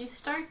if you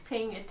start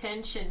paying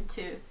attention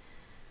to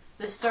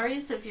the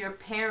stories of your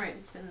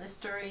parents and the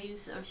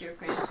stories of your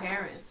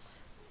grandparents.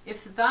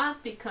 If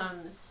that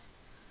becomes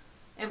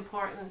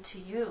important to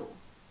you,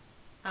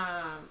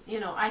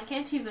 I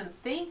can't even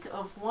think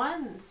of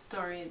one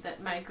story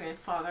that my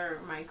grandfather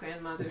or my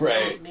grandmother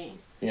told me.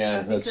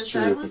 Yeah, that's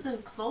true. Because I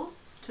wasn't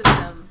close to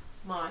them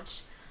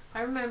much.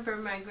 I remember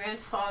my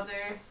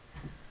grandfather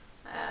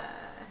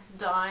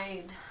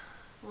died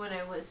when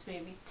I was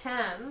maybe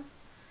 10.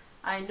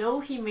 I know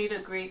he made a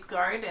great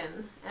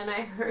garden, and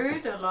I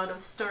heard a lot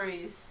of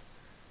stories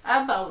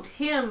about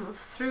him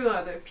through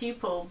other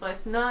people, but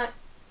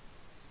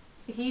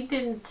he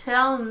didn't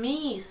tell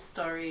me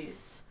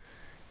stories.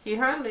 He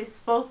hardly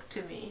spoke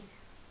to me.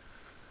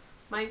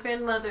 My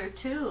grandmother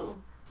too.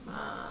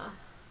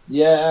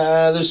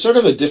 Yeah, there's sort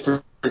of a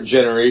different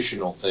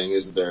generational thing,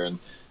 isn't there? And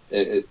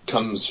it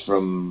comes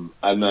from,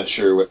 I'm not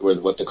sure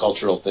what the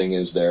cultural thing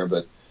is there,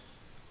 but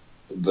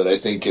I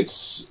think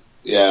it's,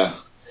 yeah,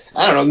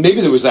 I don't know, maybe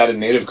there was that in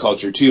Native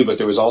culture too, but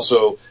there was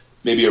also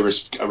maybe a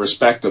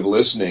respect of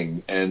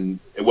listening, and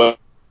it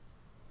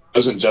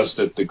wasn't just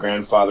that the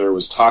grandfather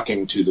was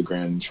talking to the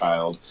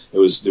grandchild. There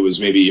was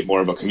maybe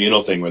more of a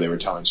communal thing where they were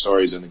telling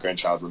stories, and the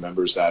grandchild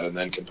remembers that and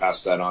then can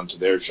pass that on to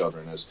their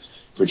children as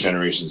for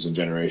generations and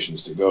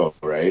generations to go,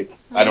 right?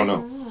 Mm-hmm. I don't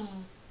know.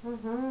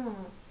 Mm-hmm.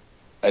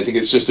 I think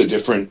it's just a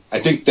different, I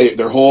think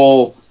their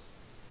whole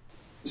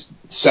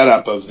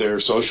setup of their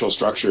social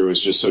structure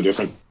was just so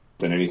different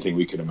than anything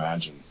we could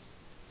imagine.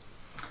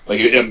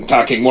 Like, I'm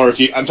talking more if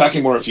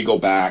you go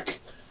back,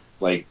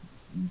 like,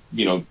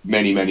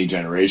 many, many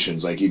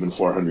generations, like even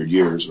 400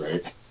 years,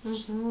 right?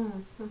 Mm-hmm.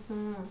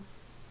 Mm-hmm.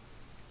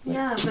 Like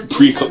yeah, but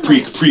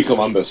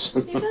pre-Columbus.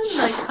 Even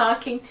like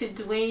talking to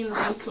Dwayne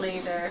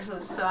Linklater,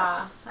 who's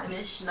an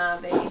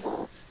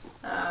Anishinaabe,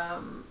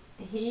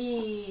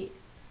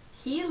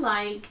 he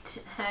liked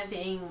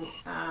having,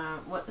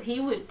 what he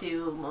would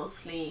do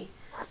mostly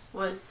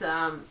was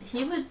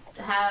he would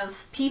have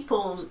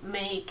people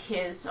make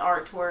his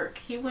artwork.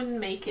 He wouldn't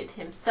make it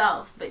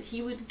himself, but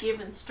he would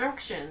give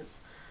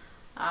instructions.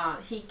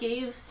 He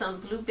gave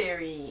some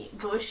blueberry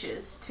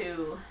bushes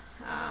to,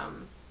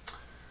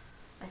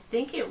 I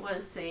think it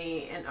was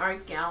an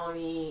art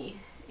gallery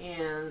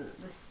in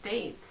the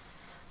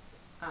States,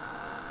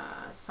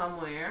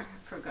 somewhere,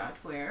 I forgot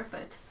where,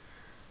 but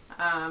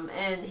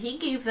and he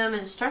gave them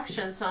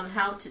instructions on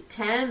how to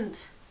tend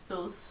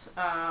those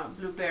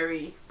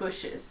blueberry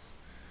bushes,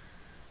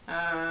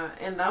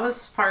 and that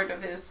was part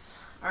of his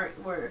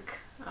artwork.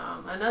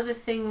 Another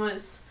thing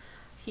was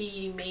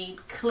he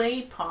made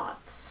clay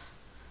pots,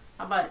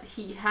 but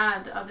he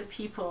had other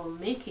people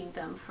making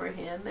them for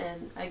him,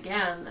 and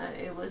again,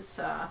 it was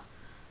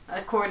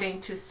according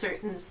to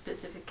certain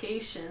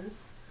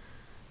specifications,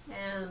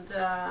 and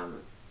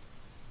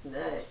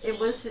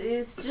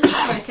it's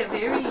just like a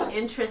very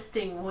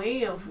interesting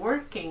way of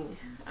working,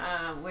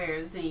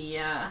 where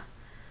the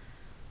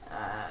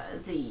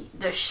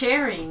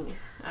sharing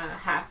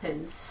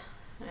happens.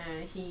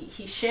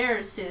 He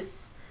shares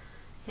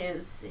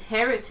his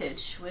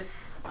heritage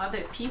with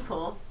other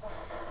people,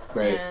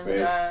 right, and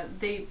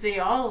right. They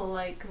all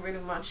like really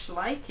much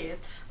like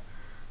it.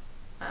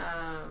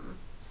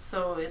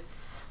 So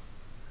it's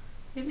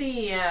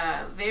really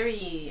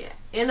very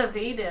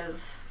innovative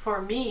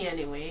for me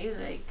anyway.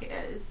 Like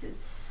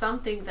it's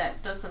something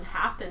that doesn't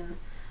happen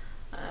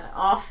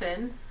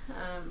often.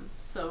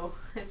 So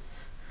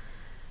it's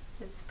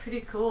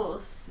pretty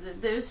cool.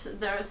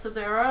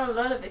 There are a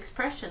lot of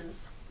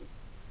expressions,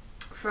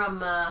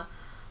 from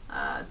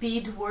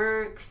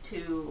beadwork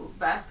to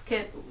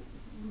basket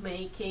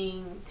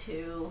making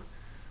to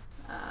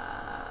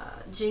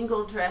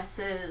jingle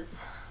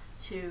dresses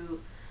to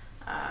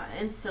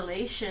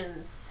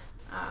installations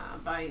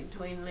by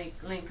Dwayne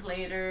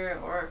Linklater,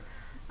 or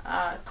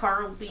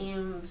Carl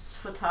Beam's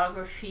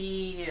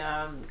photography,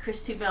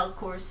 Christy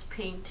Belcour's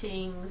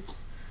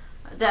paintings,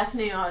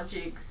 Daphne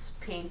Odjig's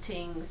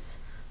paintings,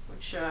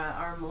 which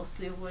are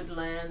mostly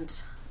woodland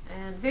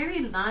and very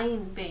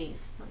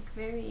line-based, like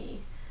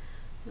very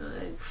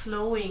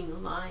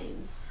flowing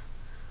lines.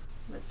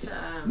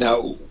 But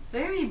now, it's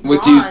very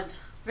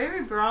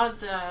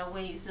broad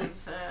ways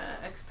of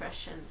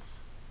expressions.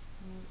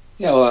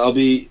 Yeah, well, I'll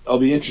be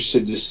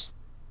interested to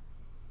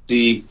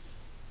see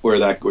where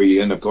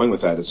you end up going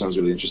with that. It sounds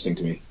really interesting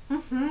to me.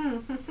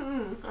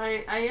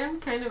 I am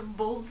kind of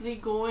boldly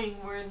going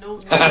where no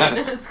one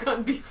has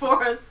gone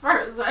before, as far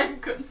as I'm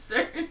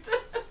concerned.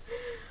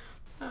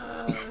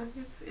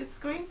 It's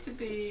going to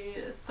be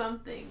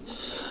something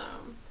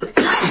I think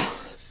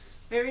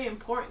very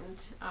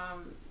important.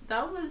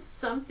 That was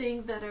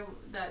something that a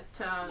Métis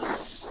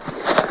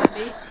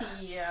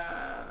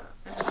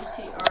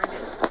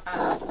artist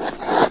asked me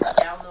at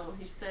Galno.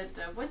 He said,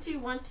 "What do you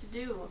want to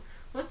do?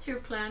 What's your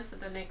plan for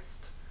the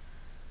next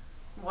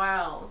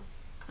while?"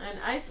 And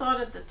I thought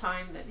at the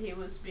time that he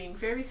was being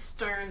very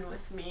stern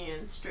with me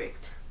and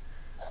strict.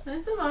 And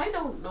I said, "I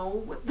don't know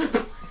what the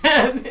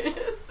plan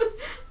is.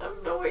 I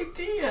have no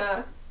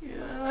idea.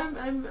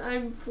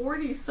 I'm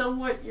 40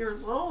 somewhat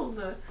years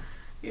old.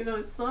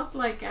 It's not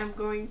like I'm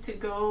going to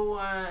go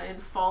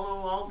and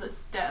follow all the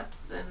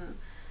steps and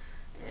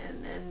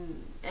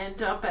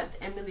end up at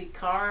Emily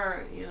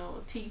Carr,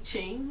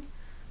 teaching.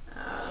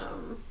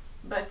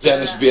 But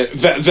Venice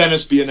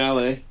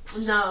Biennale.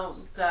 No,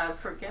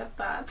 forget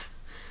that.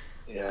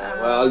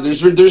 Yeah, well,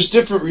 there's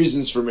different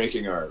reasons for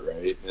making art,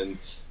 right? And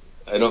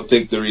I don't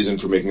think the reason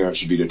for making art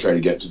should be to try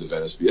to get to the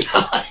Venice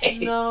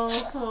Biennale.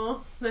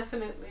 No,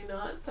 definitely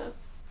not. That's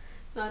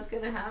not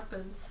going to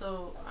happen.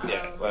 So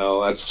yeah,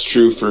 well, that's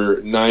true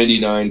for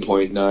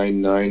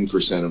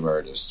 99.99% of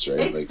artists,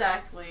 right?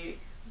 Exactly.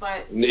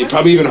 But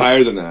probably even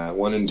higher than that.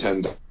 1 in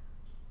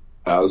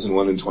 10,000,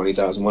 1 in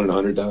 20,000, 1 in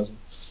 100,000.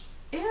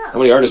 Yeah. How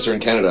many artists are in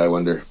Canada, I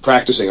wonder?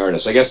 Practicing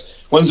artists. I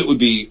guess ones that would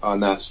be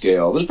on that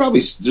scale.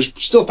 There's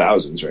still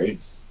thousands, right?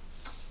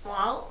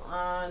 Well,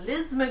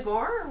 Liz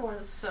McGore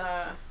was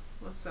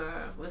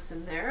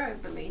in there, I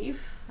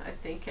believe. I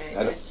think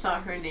I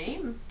saw her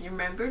name. You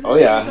remember Liz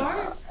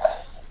McGore?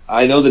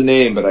 I know the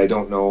name, but I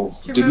don't know.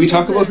 Did we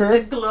talk about her?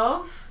 The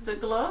glove. Yeah.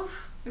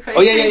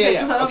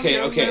 Glove,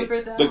 okay.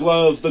 The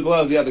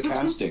glove. Yeah, the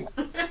casting.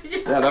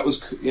 yeah, that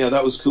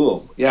was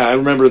cool. Yeah, I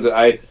remember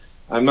that.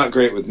 I'm not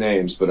great with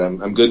names, but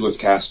I'm good with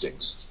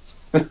castings.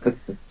 But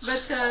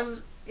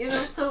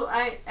so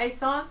I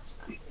thought,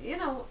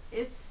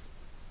 it's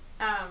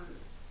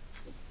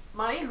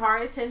my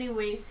heart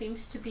anyway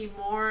seems to be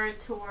more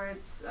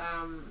towards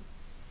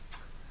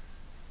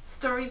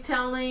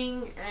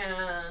storytelling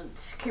and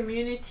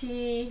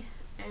community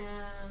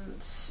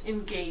and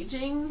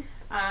engaging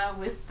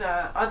with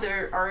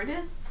other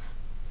artists.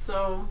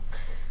 So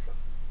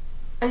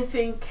I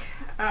think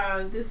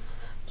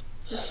this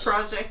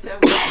project I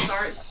will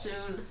start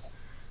soon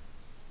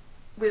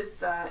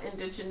with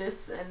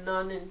Indigenous and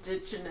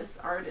non-Indigenous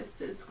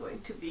artists is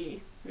going to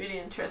be really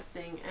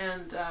interesting.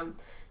 And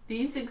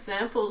these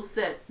examples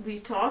that we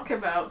talk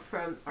about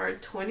from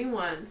Art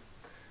 21,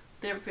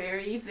 they're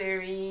very,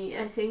 very,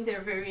 I think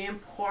they're very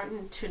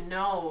important to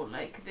know.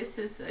 Like, this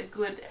is a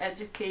good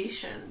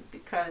education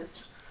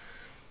because...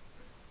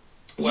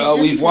 Well,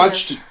 we've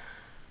watched...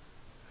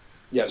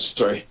 Yes,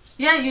 sorry.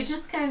 Yeah, you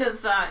just kind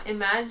of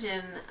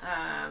imagine,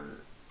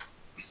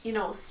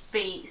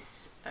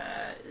 space.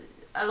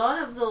 A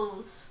lot of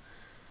those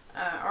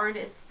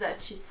artists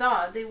that she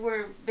saw, they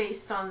were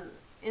based on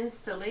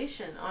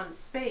installation, on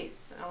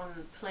space,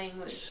 on playing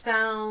with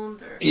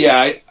sound. Or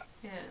Yeah,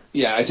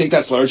 I think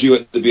that's largely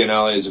what the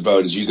Biennale is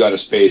about, is you got a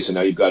space and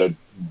now you've got to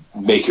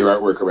make your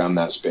artwork around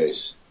that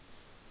space.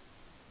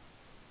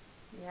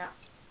 Yeah.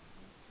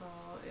 So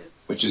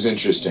which is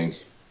interesting.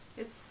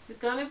 It's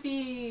going to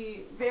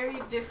be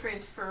very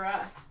different for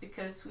us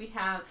because we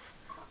have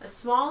a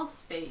small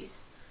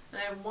space,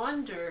 and I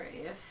wonder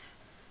if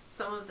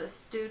some of the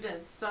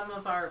students, some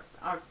of our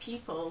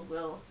people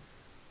will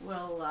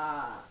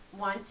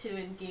want to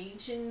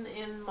engage in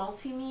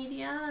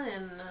multimedia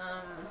and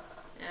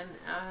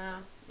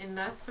in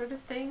that sort of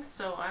thing.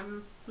 So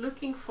I'm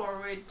looking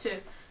forward to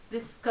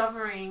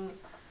discovering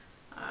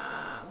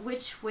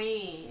which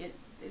way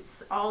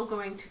it's all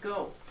going to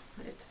go.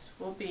 It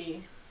will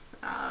be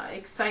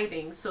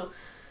exciting. So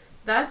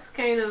that's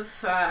kind of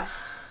I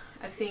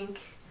think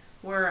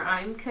where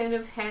I'm kind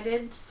of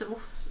headed. So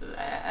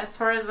as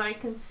far as I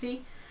can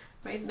see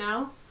right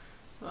now,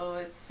 well,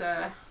 it's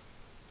I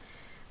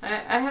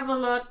have a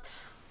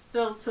lot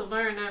still to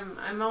learn.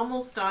 I'm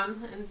almost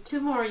done in 2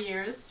 more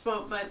years,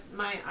 but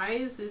my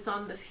eyes is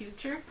on the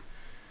future.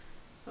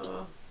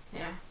 So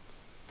yeah,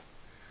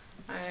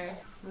 I'm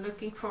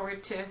looking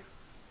forward to.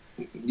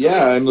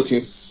 Yeah, I'm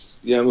looking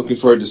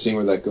forward to seeing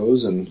where that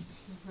goes. And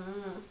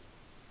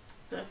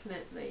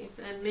definitely.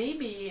 And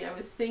maybe I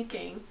was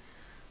thinking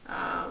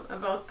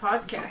about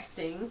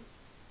podcasting.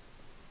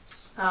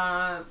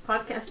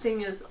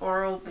 Podcasting is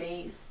oral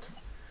based.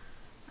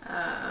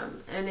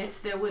 And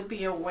if there would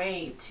be a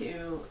way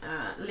to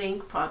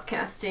link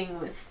podcasting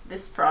with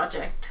this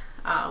project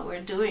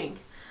we're doing.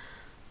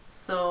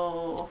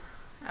 So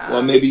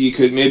well, maybe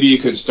you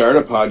could start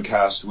a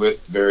podcast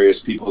with various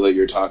people that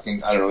you're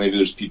talking. I don't know, maybe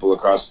there's people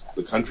across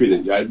the country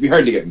that it'd be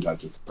hard to get in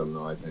touch with them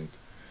though, I think.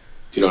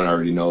 If you don't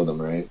already know them,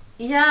 right?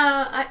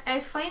 Yeah, I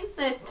find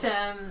that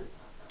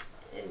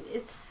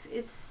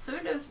it's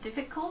sort of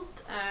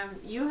difficult.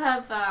 You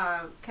have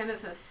kind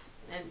of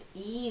an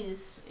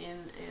ease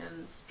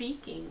in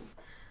speaking,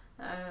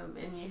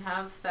 and you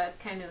have that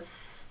kind of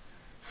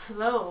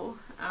flow.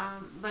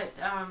 But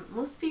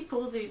most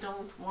people, they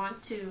don't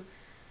want to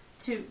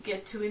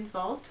get too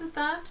involved with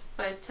that.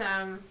 But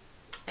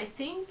I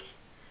think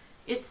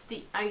it's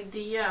the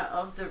idea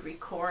of the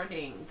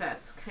recording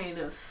that's kind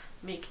of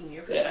making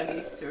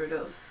everybody sort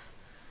of.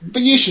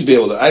 But you should be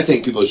able to. I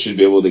think people should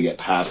be able to get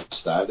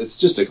past that. It's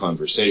just a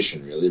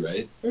conversation, really,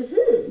 right?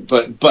 Mm-hmm.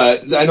 But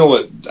I know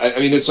what I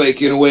mean. It's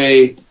like, in a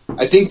way,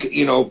 I think,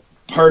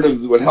 part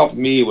of what helped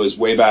me was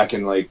way back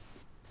in, like,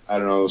 I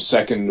don't know,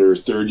 second or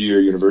third year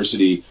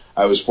university.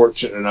 I was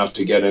fortunate enough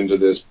to get into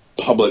this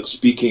public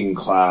speaking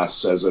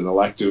class as an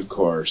elective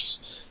course,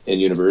 in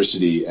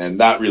university, and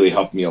that really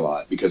helped me a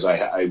lot because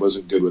I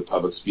wasn't good with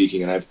public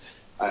speaking, and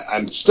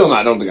I'm still not.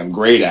 I don't think I'm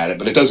great at it,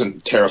 but it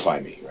doesn't terrify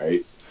me,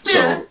 right?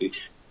 Yeah.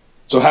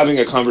 So having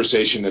a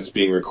conversation that's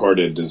being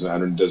recorded I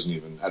don't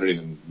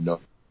even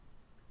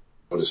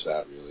notice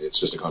that really. It's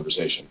just a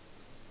conversation.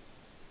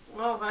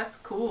 Well, that's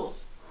cool.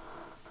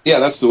 Yeah,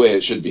 that's the way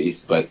it should be.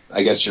 But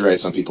I guess you're right.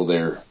 Some people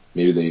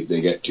maybe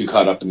they get too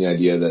caught up in the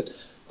idea that,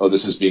 oh,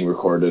 this is being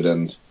recorded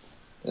and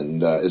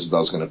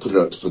Isabel's going to put it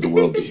out for the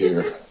world to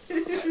hear.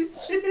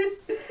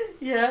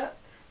 Yeah,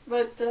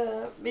 but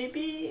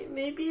maybe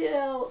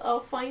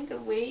I'll find a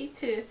way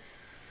to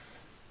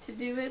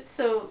do it.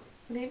 So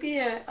maybe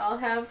I'll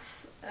have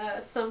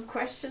some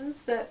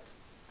questions that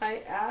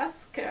I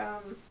ask.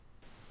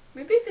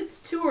 Maybe if it's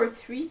 2 or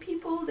 3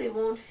 people, they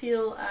won't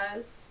feel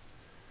as...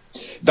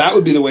 That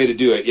would be the way to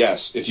do it,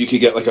 yes. If you could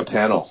get like a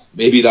panel.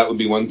 Maybe that would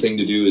be one thing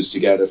to do, is to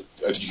get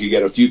if you could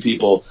get a few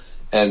people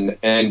and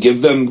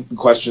give them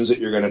questions that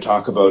you're going to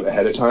talk about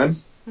ahead of time.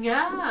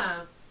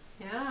 Yeah.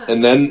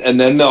 And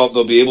then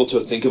they'll be able to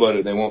think about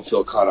it. They won't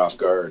feel caught off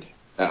guard.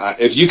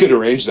 If you could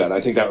arrange that,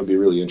 I think that would be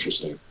really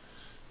interesting.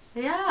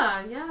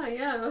 Yeah.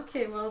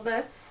 Okay, well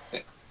that's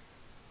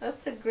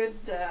a good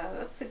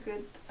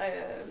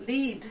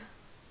lead,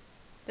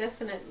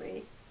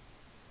 definitely.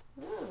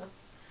 Yeah.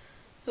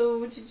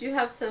 So did you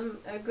have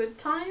a good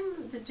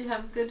time? Did you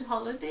have good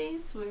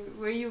holidays?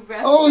 Were you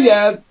rested? Oh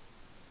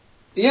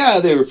yeah,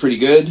 they were pretty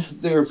good.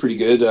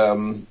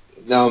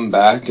 Now I'm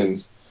back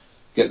and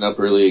getting up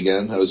early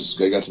again. I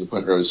got to the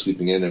point where I was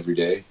sleeping in every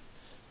day.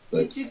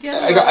 But did you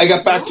get I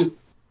got back to...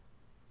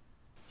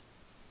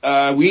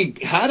 we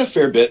had a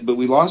fair bit, but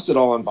we lost it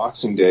all on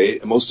Boxing Day,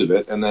 most of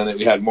it, and then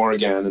we had more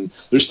again. And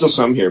there's still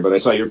some here, but I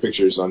saw your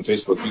pictures on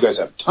Facebook. You guys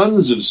have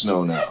tons of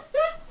snow now.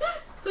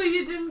 So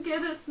you didn't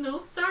get a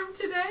snowstorm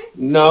today?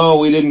 No,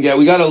 we didn't get.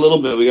 We got a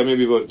little bit. We got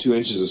maybe about 2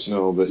 inches of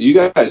snow. But you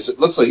guys, it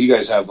looks like you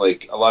guys have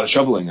like a lot of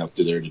shoveling up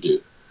to there to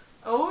do.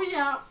 Oh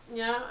yeah.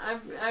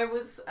 I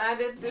was at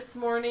it this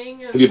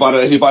morning. And Have you bought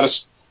a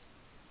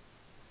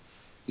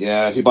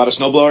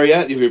snowblower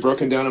yet? Have you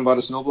broken down and bought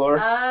a snowblower?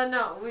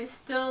 No, we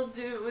still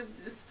do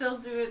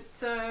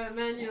it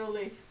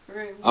manually.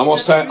 Right?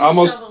 Almost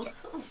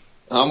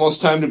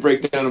time to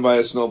break down and buy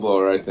a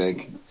snowblower, I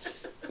think.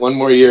 One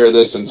more year of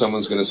this and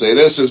someone's going to say,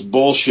 this is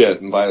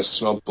bullshit, and buy a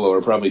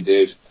snowblower, probably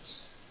Dave.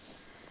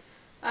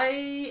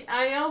 I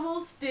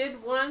almost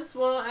did once.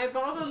 Well, I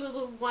bought a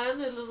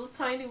little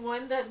tiny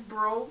one that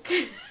broke.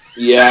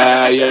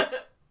 Yeah.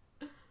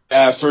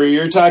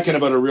 You're talking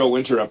about a real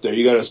winter up there,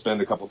 you got to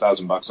spend a couple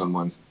 $1,000 on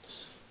one.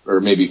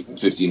 Or maybe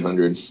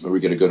 1,500, or we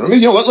get a good one.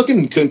 Maybe, you know what, look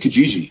in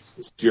Kijiji,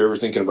 if you're ever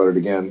thinking about it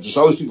again. There's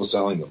always people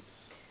selling them.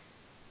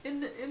 In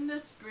the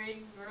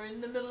spring, or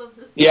in the middle of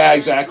the summer. Yeah,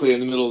 exactly, in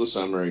the middle of the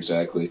summer,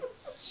 exactly.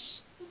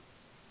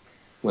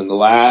 When the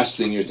last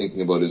thing you're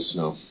thinking about is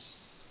snow.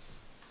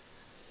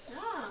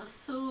 Yeah,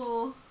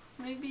 so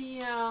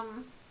maybe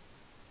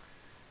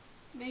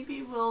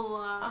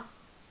we'll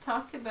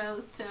talk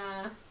about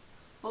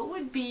what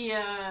would be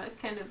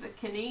kind of a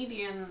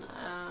Canadian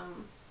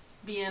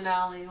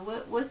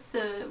biennale. What's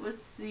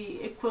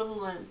the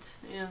equivalent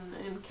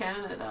in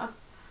Canada?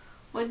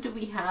 What do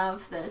we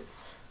have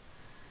that's...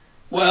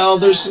 Well,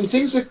 there's some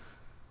things that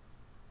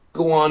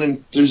go on,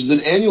 and there's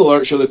an annual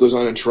art show that goes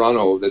on in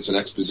Toronto that's an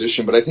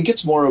exposition, but I think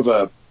it's more of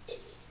a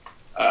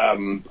I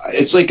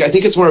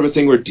think it's more of a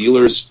thing where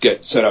dealers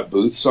get set up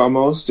booths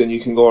almost, and you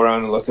can go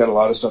around and look at a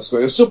lot of stuff.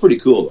 It's still pretty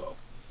cool though,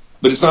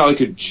 but it's not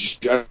like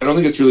I don't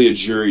think it's really a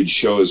juried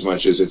show as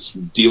much as it's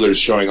dealers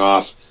showing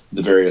off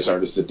the various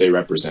artists that they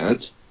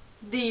represent.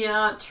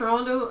 The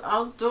Toronto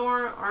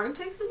Outdoor Art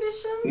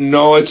Exhibition?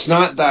 No, it's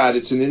not that.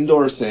 It's an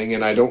indoor thing,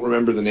 and I don't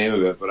remember the name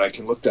of it, but I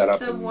can look that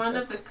up. The One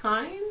of a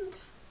Kind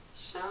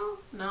show?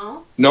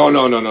 No.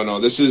 No.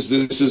 This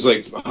is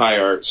like high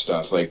art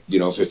stuff, like, you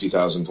know,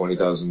 $50,000,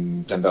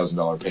 $20,000,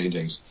 $10,000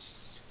 paintings.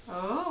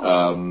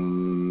 Oh.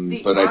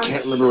 But I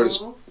can't remember what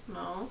it's.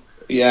 No.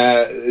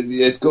 Yeah,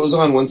 it goes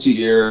on once a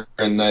year,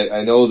 and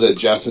I know that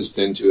Jeff has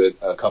been to it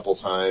a couple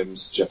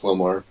times. Jeff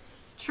Wilmore.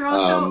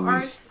 Toronto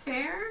Art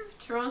Fair.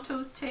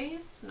 Toronto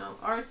Taste? No,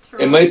 Art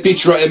Toronto. It might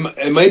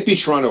be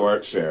Toronto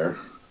Art Fair. Okay.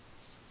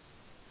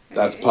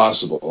 That's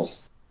possible.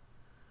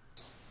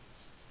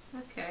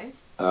 Okay.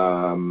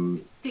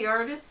 The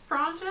Artist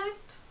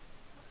Project?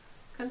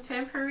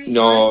 Contemporary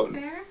Art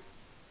Fair?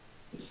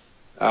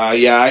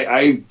 Yeah,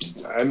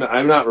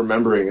 I'm not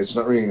remembering. It's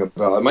not ringing a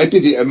bell. It might be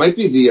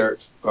the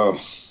art. Oh.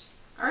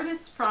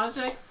 Artist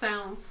Project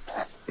sounds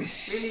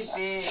really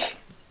big.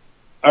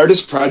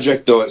 Artist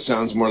Project, though, it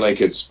sounds more like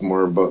it's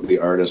more about the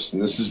artist,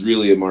 and this is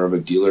really more of a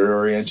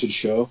dealer-oriented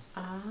show.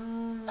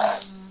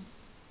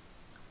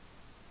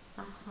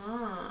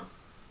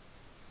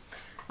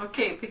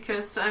 Okay,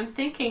 because I'm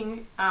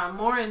thinking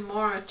more and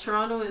more,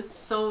 Toronto is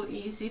so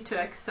easy to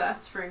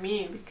access for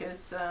me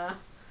because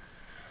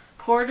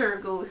Porter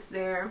goes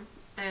there,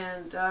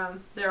 and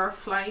there are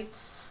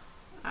flights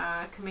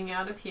coming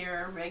out of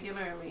here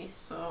regularly,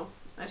 so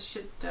I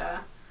should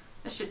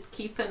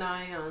keep an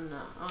eye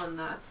on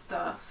that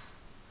stuff.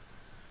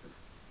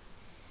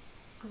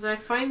 Because I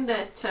find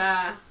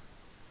that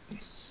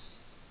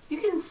you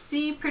can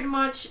see pretty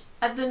much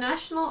at the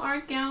National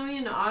Art Gallery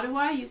in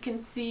Ottawa, you can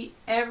see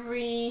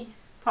every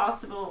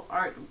possible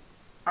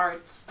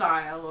art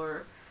style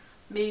or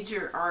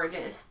major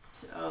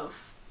artists of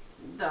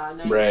the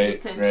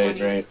 19th and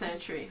 20th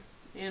century,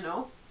 you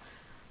know.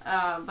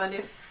 But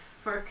if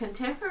for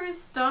contemporary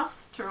stuff,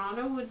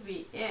 Toronto would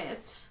be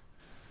it.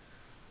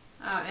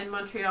 And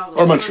Montreal,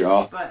 or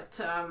Montreal. But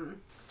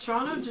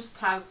Toronto just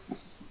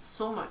has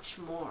so much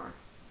more.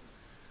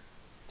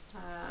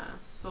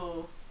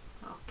 So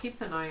I'll keep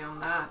an eye on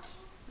that,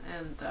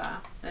 and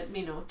let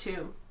me know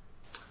too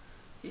if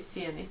you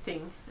see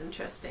anything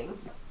interesting.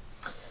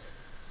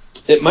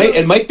 It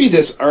might be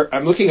this art.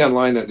 I'm looking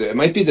online. It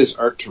might be this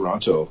Art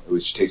Toronto,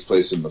 which takes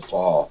place in the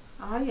fall.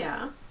 Oh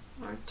yeah,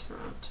 Art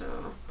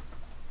Toronto.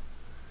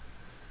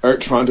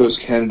 Art Toronto is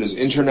Canada's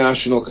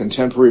international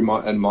contemporary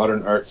and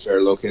modern art fair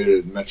located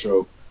at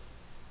Metro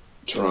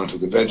Toronto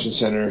Convention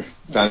Centre,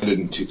 founded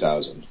in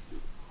 2000.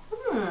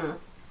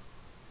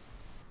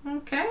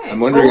 Okay. I'm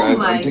wondering. Oh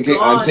my I'm thinking.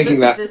 God, I'm thinking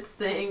look that at this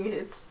thing.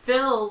 It's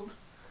filled.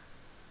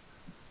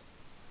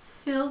 It's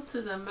filled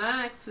to the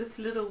max with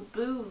little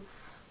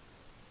booths.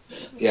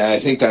 Yeah, I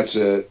think that's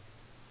a.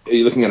 Are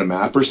you looking at a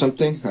map or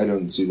something? I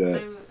don't see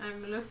that.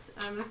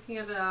 I'm looking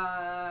at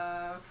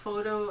a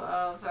photo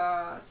of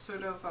a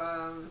sort of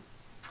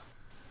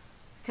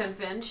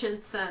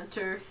convention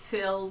center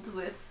filled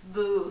with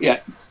booths. Yeah.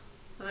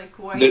 Like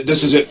white.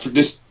 This is it for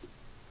this.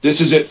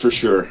 This is it for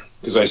sure,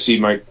 because I see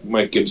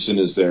Mike Gibson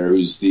is there,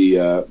 who's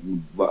the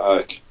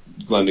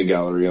London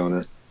Gallery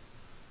owner.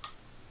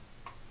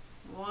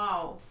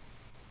 Wow.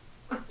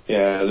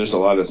 Yeah, there's a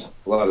lot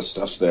of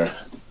stuff there.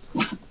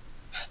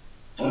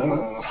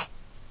 Murray.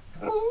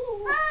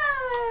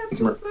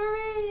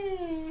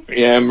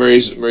 Yeah,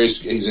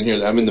 Murray's he's in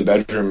here. I'm in the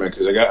bedroom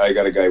because I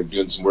got a guy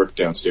doing some work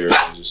downstairs.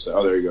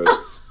 There he goes.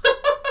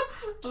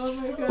 Oh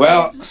my God.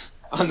 Well,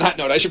 on that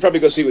note, I should probably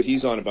go see what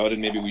he's on about, and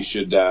maybe we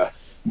should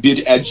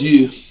bid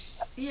adieu.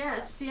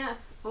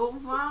 Yes. Au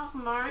revoir,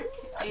 Mark.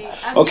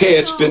 Okay,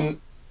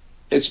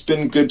 it's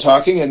been good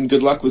talking, and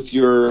good luck with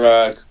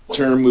your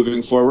term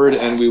moving forward,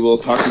 and we will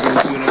talk again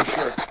soon, I'm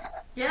sure.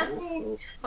 Yes.